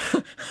Boru,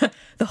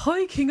 the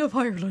High King of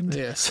Ireland.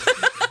 Yes.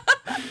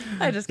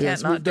 I just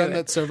can't not we've done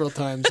that several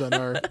times on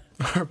our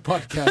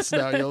podcast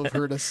now. You'll have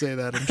heard us say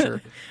that, I'm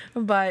sure.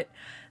 But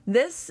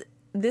this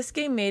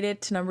game made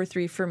it to number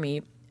 3 for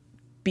me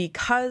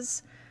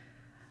because,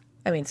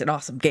 I mean, it's an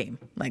awesome game.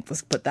 Like,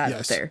 let's put that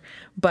out there.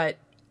 But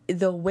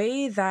the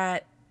way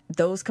that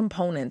those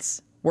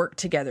components work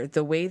together,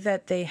 the way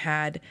that they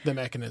had the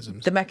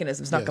mechanisms,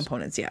 not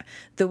components,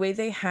 the way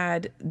they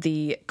had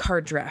the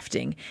card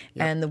drafting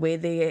and the way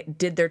they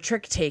did their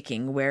trick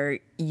taking, where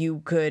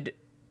you could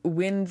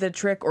win the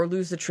trick or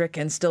lose the trick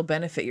and still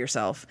benefit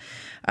yourself,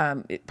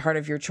 part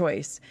of your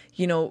choice.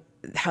 You know,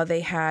 how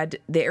they had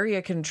the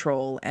area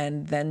control,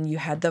 and then you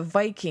had the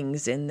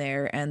Vikings in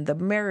there, and the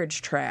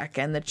marriage track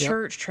and the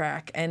church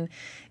track, and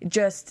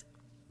just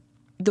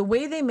the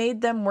way they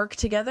made them work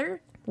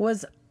together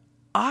was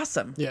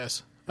awesome.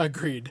 Yes,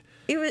 agreed.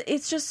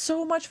 It's just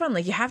so much fun.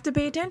 Like, you have to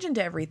pay attention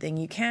to everything.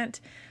 You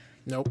can't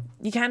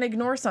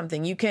ignore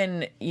something. You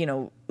can,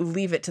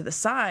 leave it to the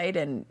side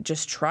and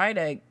just try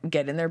to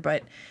get in there,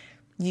 but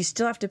you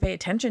still have to pay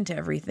attention to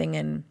everything.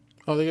 And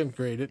the game's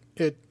great.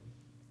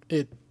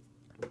 It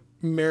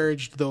married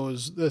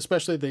those,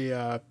 especially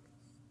the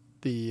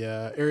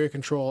area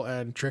control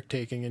and trick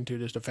taking, into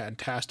just a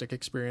fantastic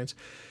experience.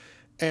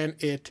 And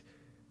it's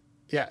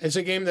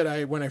a game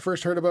that when I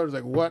first heard about it, I was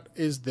like, what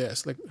is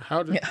this? Like,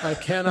 I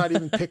cannot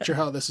even picture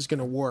how this is going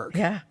to work.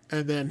 Yeah.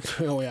 And then,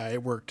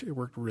 it worked. It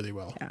worked really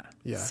well. Yeah.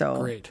 Yeah. So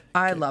great.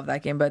 I love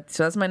that game.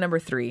 So that's my number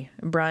 3,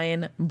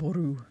 Brian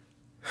Boru.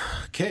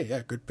 Okay.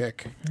 Yeah. Good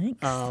pick. Thanks.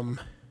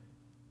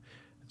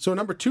 So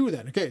number 2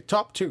 then. Okay.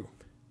 Top 2.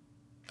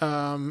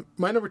 My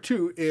number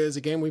 2 is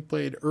a game we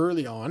played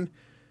early on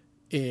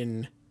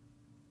in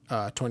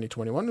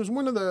 2021. It was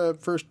one of the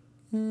first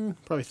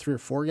probably 3 or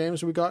 4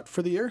 games we got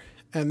for the year.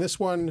 And this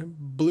one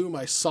blew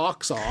my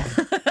socks off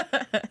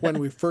when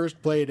we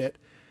first played it.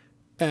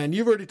 And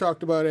you've already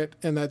talked about it,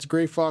 and that's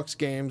Grey Fox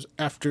Games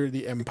After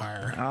the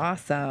Empire.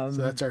 Awesome.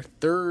 So that's our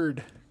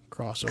 3rd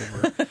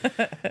crossover.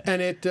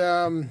 And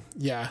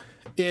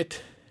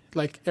it,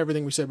 like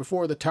everything we said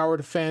before, the tower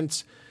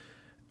defense,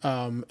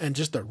 and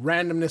just the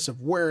randomness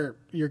of where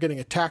you're getting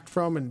attacked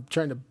from and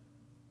trying to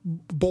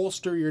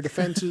bolster your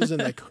defenses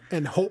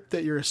and hope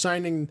that you're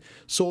assigning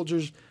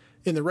soldiers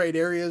in the right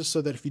areas so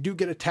that if you do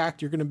get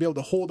attacked, you're going to be able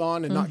to hold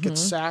on and not get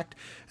sacked.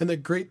 And the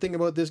great thing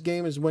about this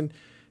game is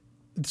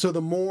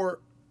the more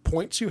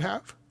points you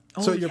have,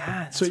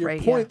 your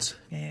points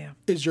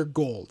is your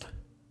gold.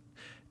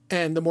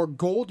 And the more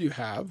gold you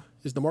have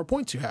is the more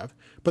points you have.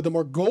 But the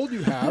more gold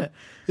you have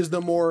is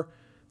the more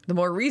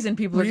reason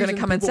people are going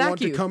to come and sack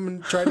want you. To come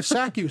and try to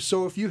sack you.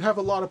 So if you have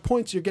a lot of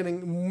points, you're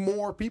getting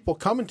more people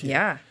coming to you.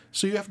 Yeah.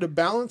 So you have to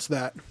balance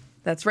that.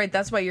 That's right.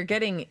 That's why you're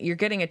getting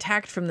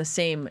attacked from the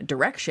same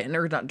direction,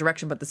 or not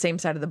direction, but the same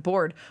side of the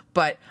board.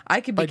 But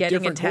I could be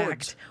getting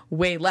attacked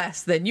way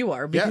less than you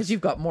are because you've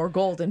got more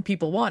gold and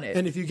people want it.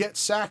 And if you get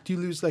sacked, you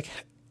lose like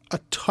a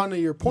ton of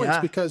your points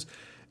because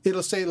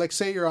it'll say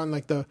you're on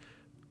like the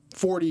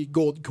 40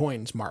 gold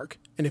coins mark,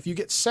 and if you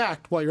get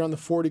sacked while you're on the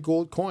 40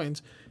 gold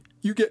coins,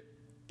 you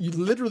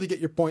literally get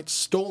your points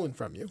stolen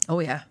from you. Oh,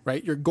 yeah.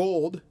 Right? Your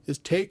gold is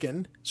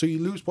taken, so you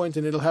lose points,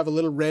 and it'll have a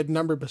little red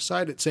number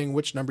beside it saying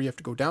which number you have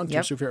to go down to.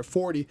 Yep. So if you're at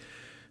 40,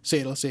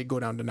 let's say go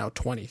down to now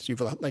 20. So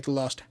you've like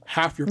lost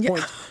half your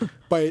points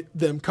by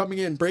them coming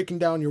in, breaking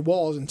down your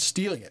walls, and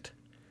stealing it.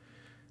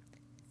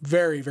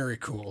 Very, very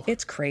cool.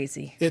 It's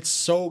crazy. It's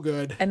so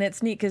good. And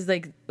it's neat because,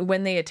 like,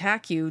 when they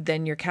attack you,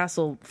 then your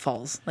castle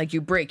falls. Like,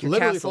 you break your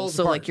Literally castle. falls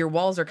So, apart. like, your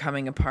walls are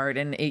coming apart.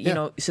 And,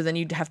 so then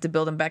you'd have to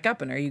build them back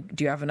up. And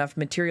do you have enough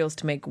materials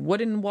to make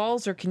wooden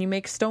walls, or can you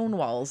make stone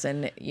walls?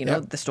 And,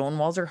 the stone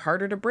walls are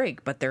harder to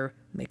break, but they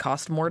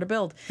cost more to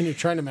build. And you're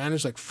trying to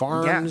manage, like,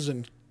 farms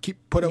and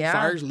put out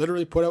fires.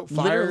 Literally put out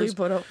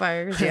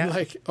fires. And,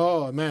 like,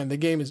 oh, man, the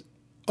game is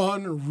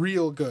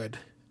unreal good.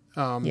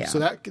 So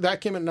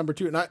that came at number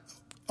 2. And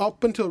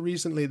up until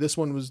recently, this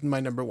one was my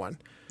number 1.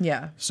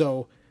 Yeah.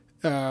 So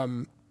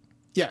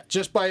Yeah,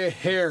 just by a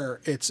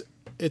hair, it's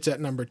at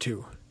number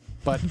 2.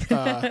 But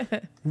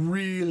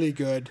really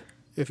good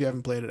if you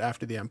haven't played it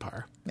after the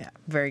Empire. Yeah,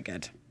 very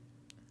good.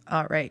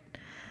 All right.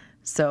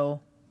 So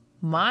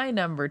my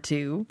number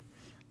 2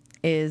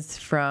 is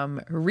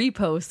from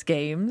Repost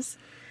Games.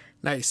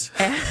 Nice.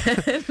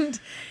 And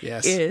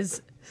yes.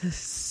 is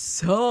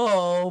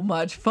so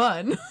much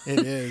fun.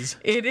 It is.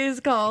 It is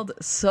called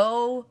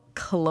So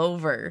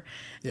Clover.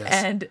 Yes.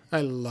 And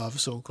I love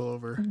So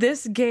Clover.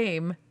 This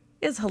game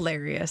is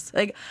hilarious.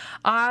 Like,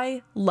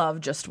 I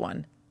love Just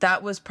One.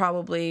 That was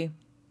probably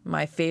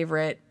my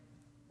favorite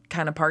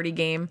kind of party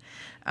game.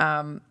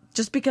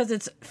 Just because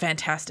it's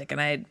fantastic,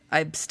 and I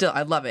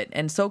love it.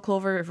 And So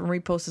Clover from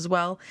Repost as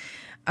well.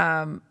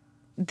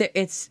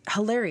 It's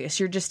hilarious.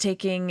 You're just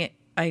taking,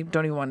 I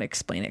don't even want to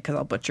explain it because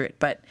I'll butcher it,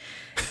 but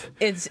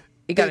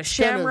you got a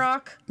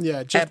shamrock,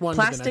 just a one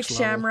plastic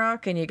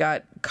shamrock, and you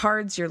got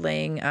cards. You're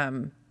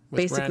laying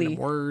basically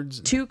words.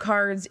 2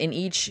 cards in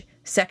each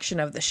section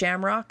of the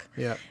shamrock.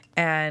 Yeah,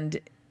 and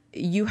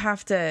you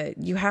have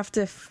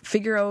to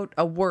figure out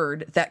a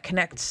word that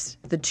connects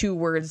the 2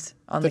 words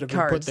on that the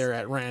cards put there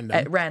at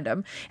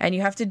random, and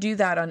you have to do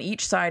that on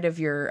each side of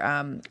your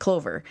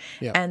clover.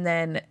 Yeah.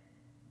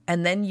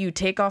 And then you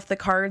take off the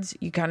cards,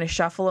 you kind of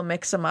shuffle and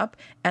mix them up,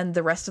 and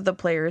the rest of the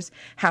players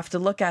have to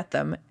look at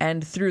them,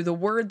 and through the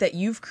word that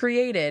you've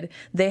created,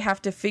 they have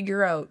to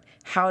figure out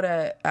how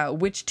to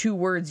which 2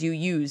 words you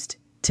used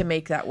to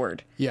make that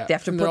word. Yeah. They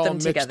have to put them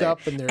together.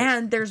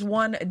 And there's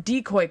one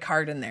decoy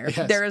card in there.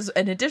 Yes. There is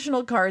an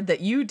additional card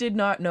that you did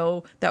not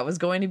know that was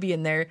going to be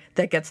in there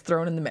that gets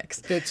thrown in the mix.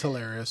 It's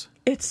hilarious.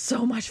 It's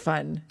so much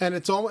fun. And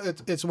it's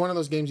one of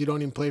those games you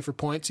don't even play for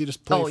points. You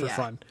just play for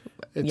fun.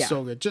 It's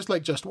so good. Just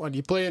like Just One.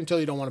 You play until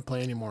you don't want to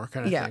play anymore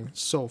kind of thing.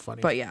 So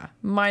funny. But yeah,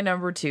 my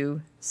number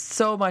 2,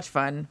 so much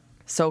fun.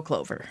 So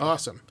Clover.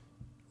 Awesome.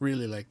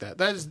 Really like that.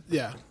 That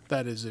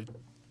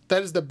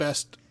is the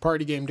best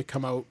party game to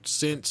come out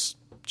since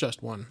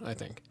Just One, I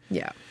think.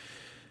 Yeah.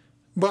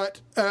 But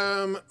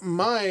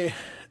my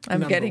I'm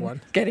number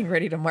one, getting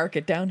ready to mark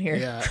it down here.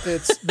 Yeah,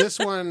 it's this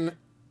one.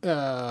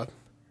 I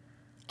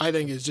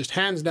think is just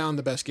hands down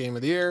the best game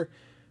of the year,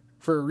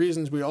 for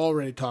reasons we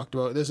already talked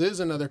about. This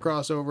is another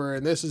crossover,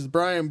 and this is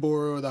Brian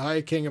Boru, the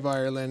High King of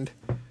Ireland,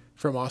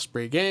 from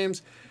Osprey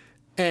Games.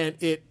 And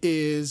it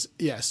is,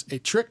 yes, a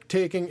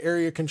trick-taking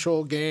area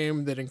control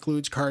game that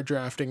includes card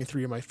drafting,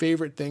 3 of my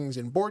favorite things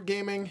in board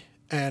gaming.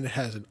 And it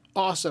has an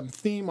awesome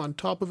theme on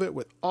top of it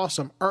with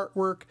awesome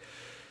artwork.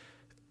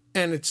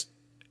 And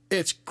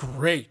it's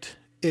great.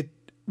 It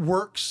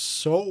works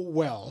so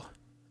well.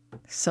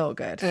 So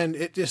good. And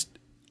it just,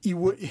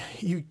 you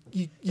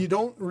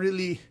don't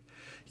really,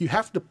 you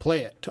have to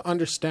play it to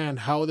understand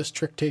how this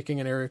trick-taking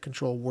and area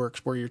control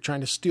works, where you're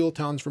trying to steal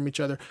towns from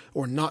each other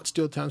or not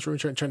steal towns from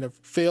each other, trying to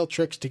fail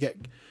tricks to get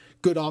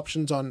good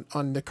options on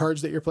the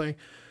cards that you're playing.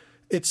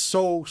 It's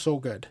so, so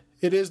good.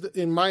 It is,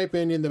 in my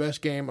opinion, the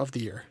best game of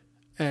the year.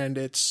 And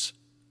it's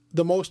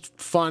the most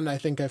fun I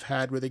think I've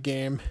had with a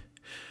game.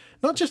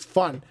 Not just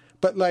fun,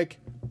 but like,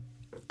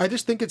 I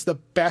just think it's the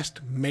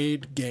best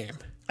made game.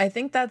 I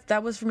think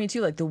that was for me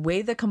too. Like, the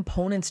way the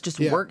components just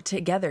work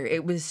together,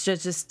 it was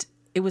just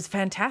it was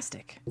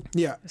fantastic.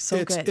 Yeah,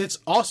 so good. It's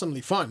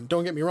awesomely fun.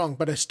 Don't get me wrong,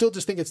 but I still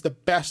just think it's the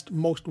best,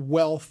 most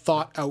well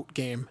thought out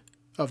game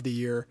of the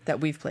year that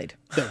we've played.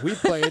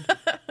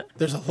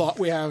 There's a lot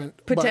we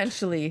haven't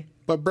potentially,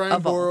 but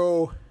Brian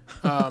Boru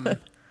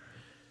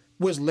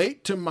was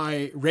late to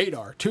my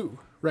radar too.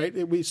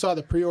 Right, we saw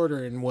the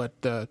pre-order in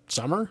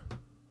summer.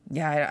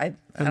 Yeah,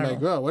 I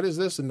don't know. Oh, what is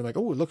this? And they're like,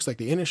 oh, it looks like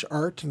the Inish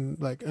art,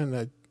 and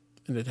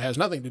it has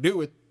nothing to do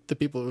with the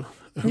people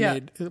who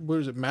made, what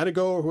was it,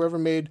 Madigo or whoever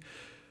made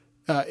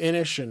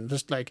Inish, and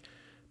just like,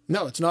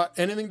 no, it's not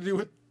anything to do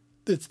with.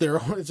 It's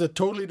their own. It's a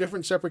totally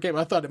different, separate game.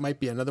 I thought it might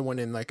be another one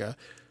in like a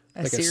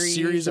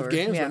series of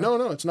games. Yeah. But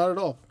no, it's not at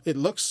all. It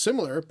looks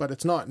similar, but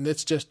it's not, and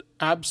it's just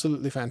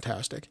absolutely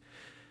fantastic.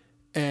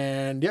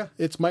 And yeah,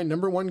 it's my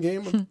number 1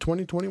 game of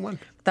 2021.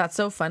 That's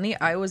so funny.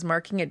 I was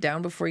marking it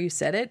down before you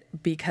said it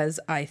because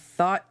I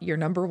thought your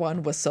number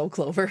 1 was So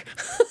Clover.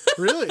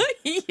 Really?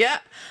 Yeah,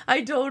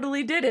 I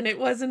totally did. And it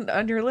wasn't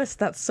on your list.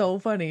 That's so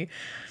funny.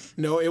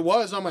 No, it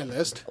was on my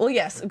list. Well,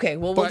 yes. Okay.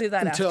 Well, we'll do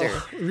that until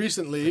after.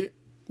 Recently,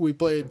 we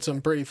played some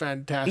pretty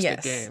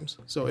fantastic games.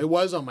 So it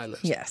was on my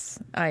list. Yes,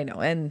 I know.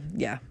 And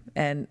yeah.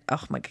 And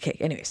oh my God. Okay.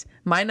 Anyways,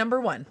 my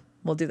number 1.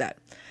 We'll do that.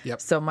 Yep.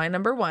 So my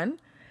number 1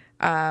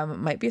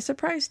 might be a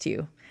surprise to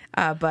you,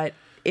 but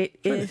it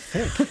is.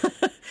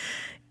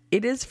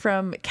 It is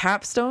from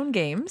Capstone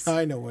Games.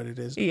 I know what it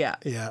is. Yeah.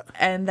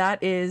 And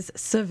that is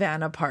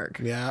Savannah Park.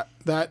 Yeah,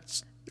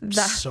 that's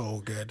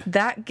so good.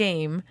 That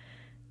game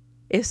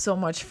is so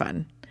much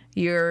fun.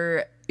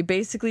 You're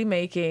basically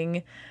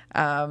making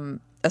a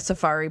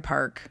safari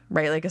park,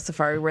 right? Like a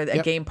safari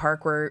a game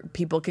park where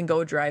people can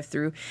go drive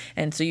through.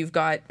 And so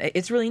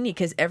it's really neat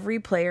because every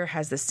player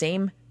has the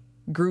same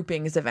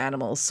groupings of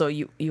animals. So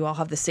you all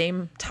have the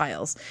same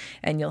tiles,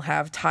 and you'll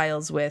have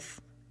tiles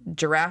with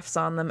giraffes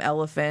on them,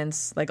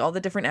 elephants, like all the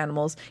different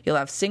animals. You'll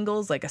have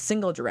singles, like a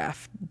single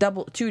giraffe,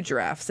 two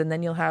giraffes, and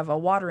then you'll have a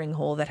watering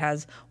hole that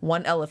has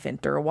one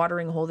elephant, or a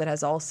watering hole that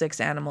has all 6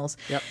 animals.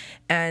 Yep.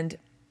 And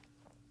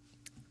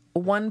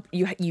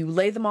you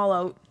lay them all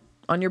out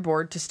on your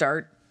board to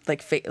start,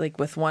 like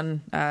with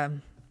one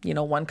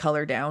one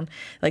color down,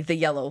 like the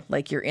yellow,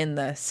 like you're in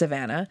the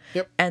savannah.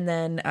 Yep. And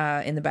then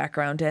in the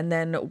background, and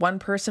then one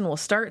person will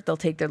start. They'll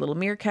take their little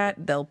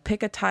meerkat, they'll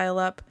pick a tile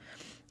up,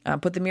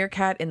 put the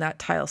meerkat in that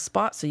tile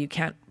spot so you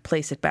can't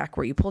place it back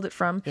where you pulled it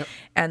from. Yep.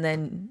 And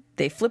then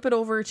they flip it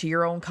over to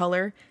your own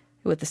color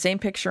with the same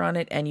picture on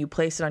it, and you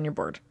place it on your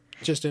board.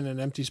 Just in an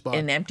empty spot.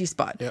 In an empty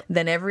spot. Yep.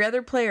 Then every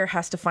other player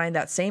has to find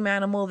that same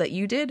animal that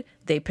you did.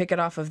 They pick it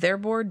off of their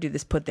board,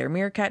 put their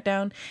meerkat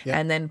down, Yep.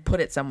 and then put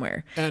it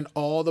somewhere. And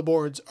all the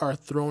boards are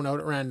thrown out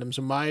at random.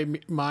 So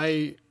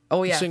my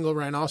single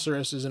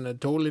rhinoceros is in a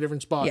totally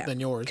different spot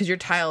than yours. Because your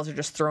tiles are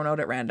just thrown out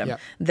at random. Yep.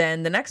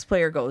 Then the next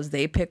player goes,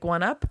 they pick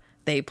one up,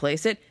 they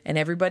place it, and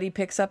everybody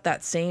picks up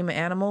that same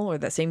animal or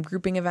that same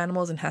grouping of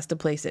animals and has to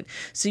place it.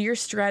 So your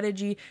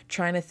strategy,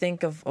 trying to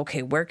think of,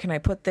 okay, where can I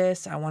put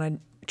this? I want to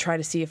try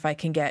to see if I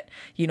can get,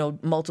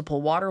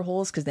 multiple water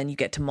holes, because then you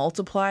get to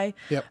multiply,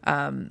 Yep.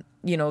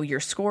 Your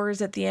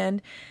scores at the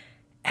end.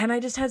 And I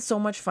just had so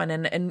much fun.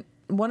 And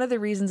one of the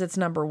reasons it's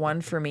number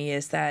 1 for me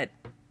is that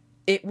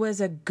it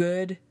was an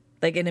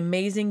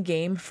amazing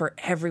game for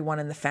everyone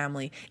in the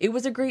family. It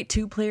was a great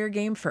 2-player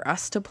game for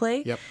us to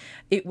play. Yep.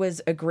 It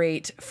was a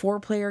great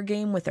 4-player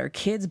game with our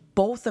kids.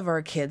 Both of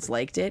our kids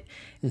liked it,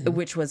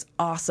 which was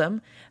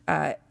awesome.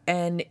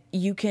 And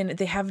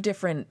they have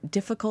different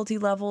difficulty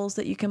levels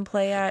that you can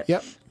play at.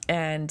 Yep.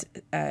 And,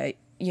 it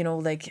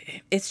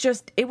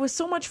was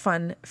so much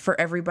fun for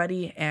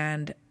everybody.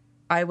 And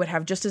I would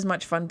have just as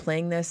much fun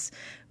playing this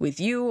with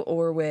you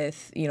or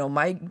with,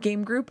 my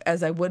game group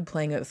as I would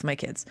playing it with my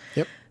kids.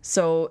 Yep.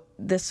 So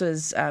this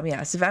was,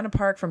 Savannah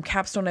Park from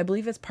Capstone. I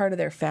believe it's part of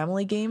their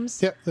family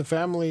games. Yep. The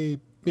family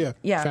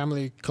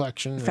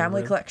collection.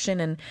 Family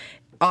collection, and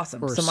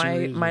awesome. So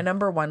my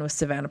number 1 was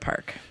Savannah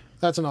Park.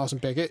 That's an awesome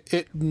pick.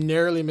 It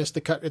narrowly missed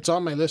the cut. It's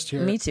on my list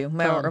here. Me too.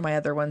 My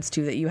other ones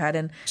too that you had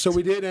in. So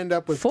we did end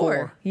up with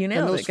 4. You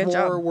nailed it. Good job. And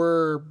those 4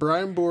 were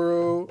Brian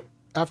Borough,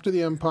 After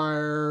the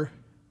Empire,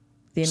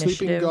 The Initiative.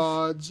 Sleeping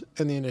Gods,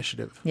 and The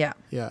Initiative. Yeah.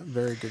 Yeah,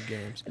 very good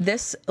games.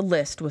 This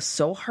list was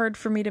so hard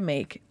for me to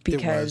make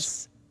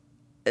because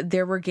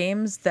there were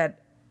games that,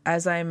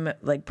 as I'm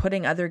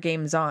putting other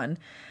games on,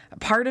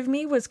 part of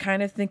me was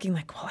kind of thinking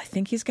well, I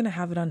think he's going to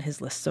have it on his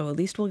list, so at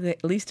least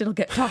it'll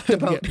get talked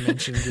about. Get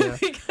mentioned, yeah.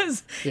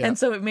 And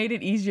so it made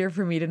it easier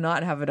for me to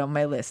not have it on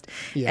my list.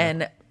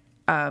 Yeah.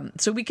 And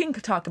so we can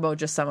talk about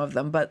just some of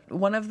them, but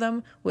one of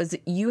them was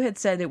you had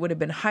said it would have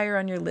been higher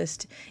on your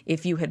list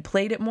if you had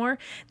played it more.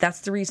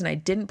 That's the reason I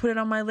didn't put it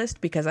on my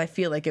list, because I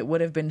feel like it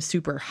would have been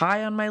super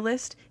high on my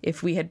list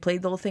if we had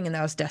played the whole thing, and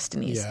that was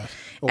Destinies.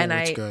 Yeah.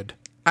 That's good.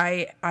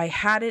 I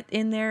had it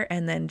in there,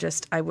 and then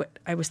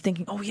I was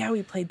thinking, oh yeah,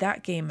 we played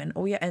that game, and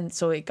oh yeah, and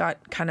so it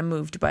got kind of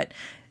moved, but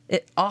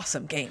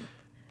awesome game.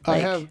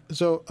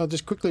 So I'll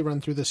just quickly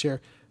run through this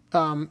here.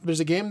 There's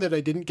a game that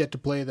I didn't get to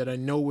play that I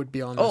know would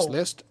be on this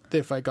list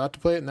if I got to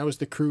play it, and that was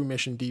the Crew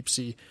Mission Deep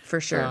Sea. For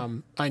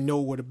sure. I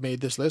know would have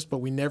made this list, but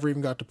we never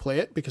even got to play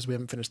it because we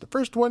haven't finished the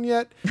first one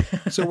yet.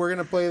 So we're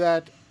going to play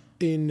that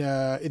in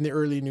the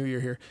early new year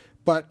here.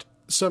 But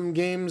some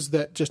games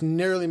that just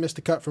narrowly missed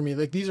the cut for me,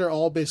 these are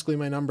all basically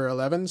my number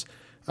 11s.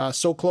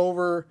 So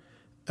Clover,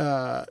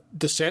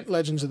 Descent,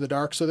 Legends of the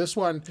Dark. So this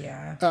one,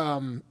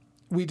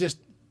 we've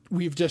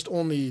just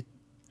only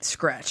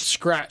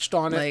scratched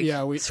on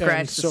it. We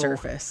scratched the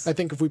surface. I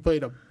think if we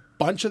played a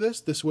bunch of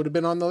this would have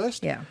been on the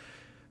list. Yeah.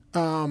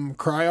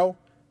 Cryo,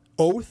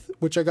 Oath,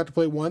 which I got to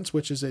play once,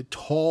 which is a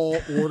tall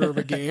order of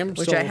a game.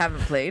 Which I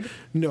haven't played.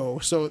 No,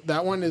 so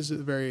that one is a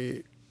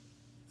very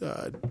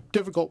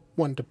difficult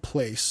one to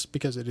place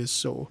because it is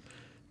so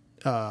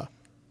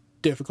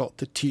difficult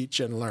to teach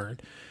and learn.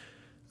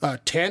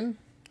 10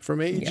 from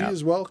AEG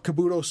as well.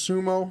 Kabuto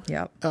Sumo.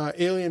 Yep.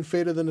 Alien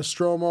Fate of the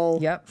Nostromo.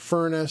 Yep.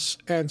 Furnace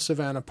and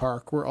Savannah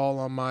Park were all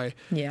on my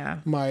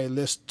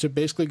list to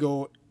basically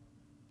go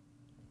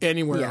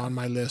anywhere on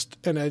my list.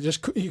 And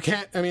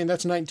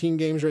that's 19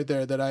 games right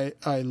there that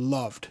I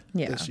loved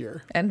this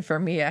year. And for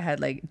me, I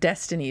had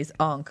Destinies,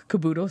 Ankh,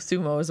 Kabuto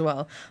Sumo as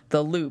well,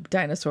 The Loop,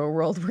 Dinosaur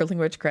World, Whirling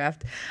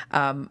Witchcraft.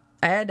 I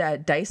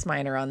had Dice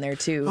Miner on there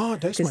too. Oh,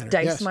 Dice Miner. Because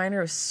Dice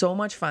Miner was so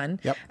much fun.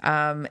 Yep.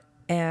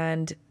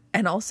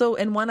 And also,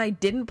 and one I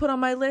didn't put on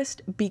my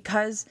list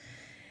because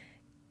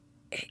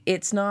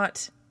it's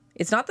not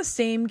the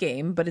same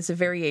game, but it's a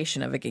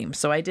variation of a game.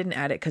 So I didn't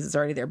add it because it's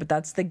already there. But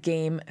that's the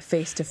game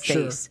Face to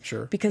Face.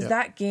 Sure. Because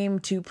that game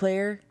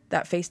 2-player,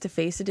 that Face to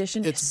Face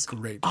edition, it's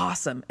great.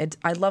 Awesome.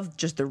 I love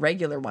just the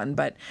regular one,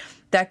 but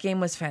that game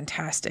was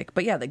fantastic.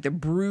 But yeah, the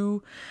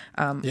Brew,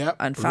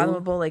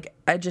 Unfathomable. Brew.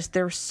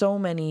 There were so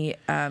many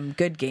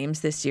good games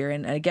this year,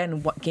 and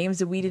again, games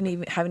that we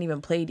haven't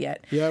even played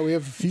yet. Yeah, we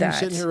have a few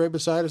sitting here right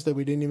beside us that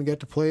we didn't even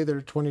get to play.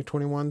 They're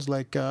 2021s,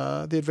 like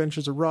The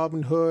Adventures of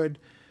Robin Hood.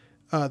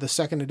 the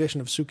second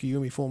edition of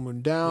Tsukiyumi Full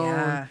Moon Down.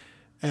 Yeah.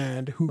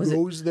 And Who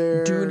Goes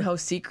There? Dune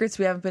House Secrets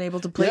we haven't been able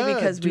to play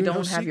because we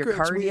don't have your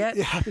card yet.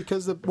 Yeah,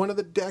 because one of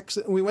the decks,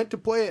 we went to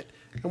play it,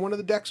 and one of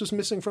the decks was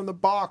missing from the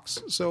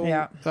box.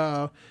 So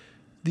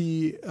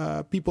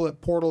the people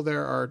at Portal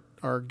there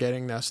are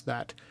getting us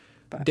that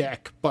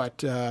deck.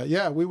 But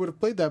we would have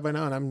played that by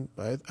now, and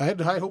I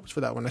had high hopes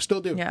for that one. I still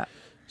do. Yeah.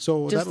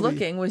 So just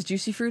looking, was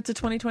Juicy Fruits a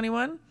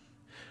 2021?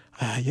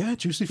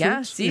 Juicy Fruits.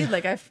 Yeah, see,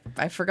 like I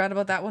forgot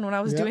about that one when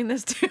I was doing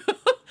this too.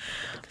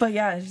 But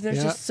there's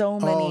just so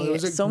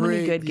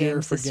many good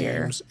games this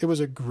year. It was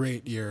a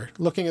great year.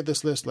 Looking at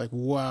this list, like,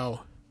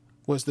 wow,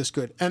 was this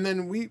good? And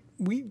then we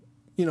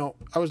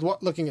I was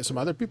looking at some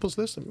other people's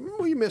lists, and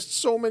we missed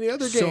so many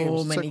other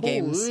games. So many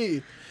games.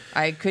 Holy.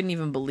 I couldn't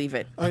even believe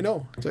it. I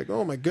know. It's like,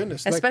 oh my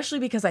goodness. Especially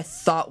because I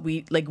thought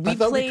we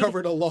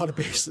covered a lot of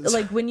bases.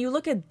 Like when you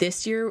look at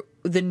this year,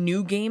 the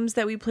new games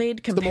that we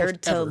played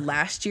compared to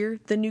last year,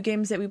 the new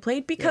games that we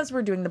played, because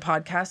we're doing the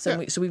podcast,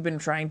 and so we've been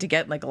trying to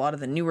get like a lot of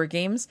the newer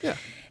games. Yeah.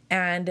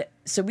 And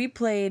so we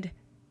played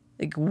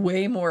like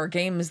way more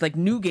games, like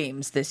new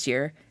games this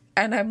year.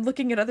 And I'm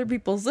looking at other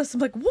people's lists. I'm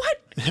like, what?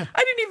 I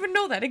didn't even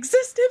know that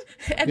existed.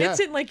 And it's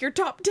in like your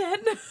top 10.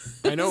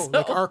 I know.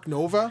 Like Arc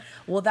Nova.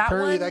 Well,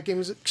 apparently that game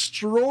is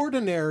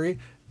extraordinary.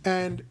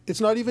 And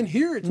it's not even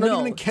here. It's not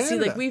even in Canada. See,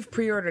 like we've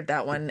pre-ordered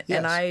that one.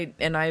 Yes.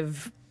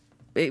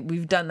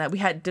 We've done that. We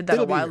did that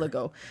a while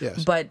ago.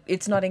 Yes. But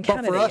it's not in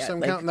Canada yet. But for us, yet.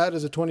 I'm counting that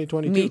as a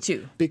 2022. Me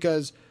too.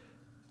 Because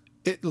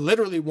it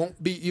literally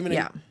won't be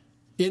even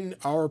in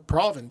our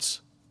province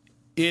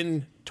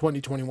in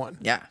 2021.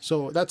 Yeah.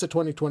 So that's a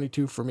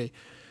 2022 for me.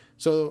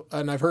 So,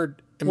 and I've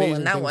heard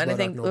amazing things about I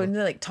think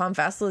like Tom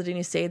Fassler, didn't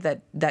he say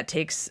that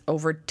takes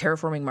over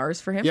Terraforming Mars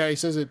for him? Yeah, he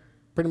says it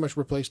pretty much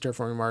replaced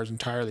Terraforming Mars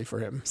entirely for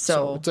him.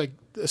 So it's like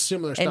a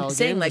similar style and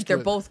saying game. Like they're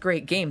both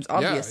great games,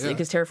 obviously,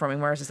 because Terraforming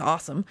Mars is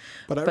awesome.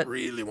 But I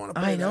really want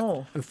to play that. I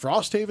know. And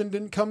Frosthaven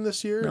didn't come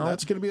this year. No. And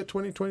that's going to be a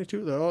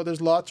 2022. Oh,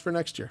 there's lots for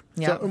next year.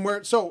 Yeah.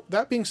 So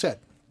that being said,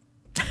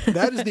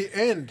 that is the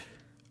end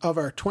of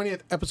our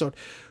 20th episode.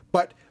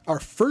 But our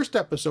first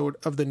episode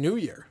of the new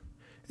year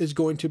is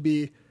going to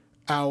be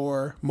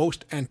our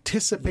most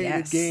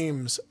anticipated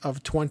games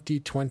of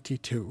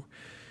 2022.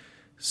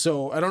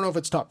 So I don't know if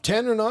it's top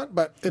 10 or not,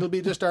 but it'll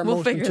be just our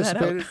most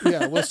anticipated.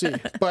 Yeah, we'll see.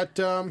 But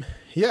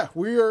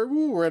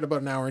we're at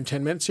about an hour and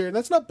 10 minutes here, and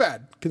that's not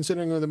bad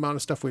considering the amount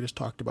of stuff we just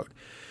talked about.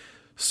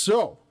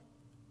 So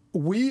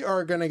we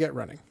are going to get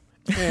running.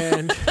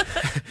 And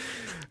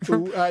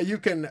you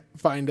can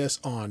find us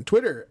on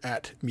Twitter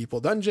at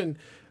Meeple Dungeon,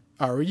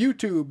 our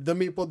YouTube, The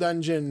Meeple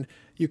Dungeon.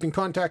 You can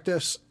contact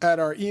us at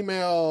our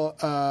email,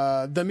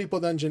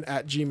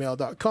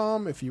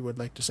 themeepledungeon@gmail.com, if you would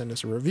like to send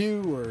us a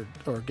review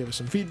or give us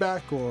some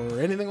feedback or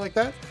anything like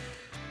that.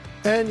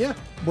 And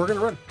we're going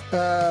to run.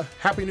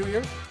 Happy New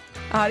Year.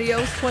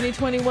 Adios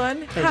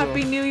 2021.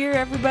 Happy New Year,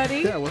 everybody.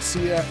 Yeah, we'll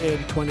see you in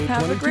 2022.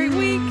 Have a great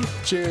week.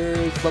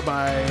 Cheers.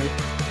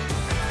 Bye-bye.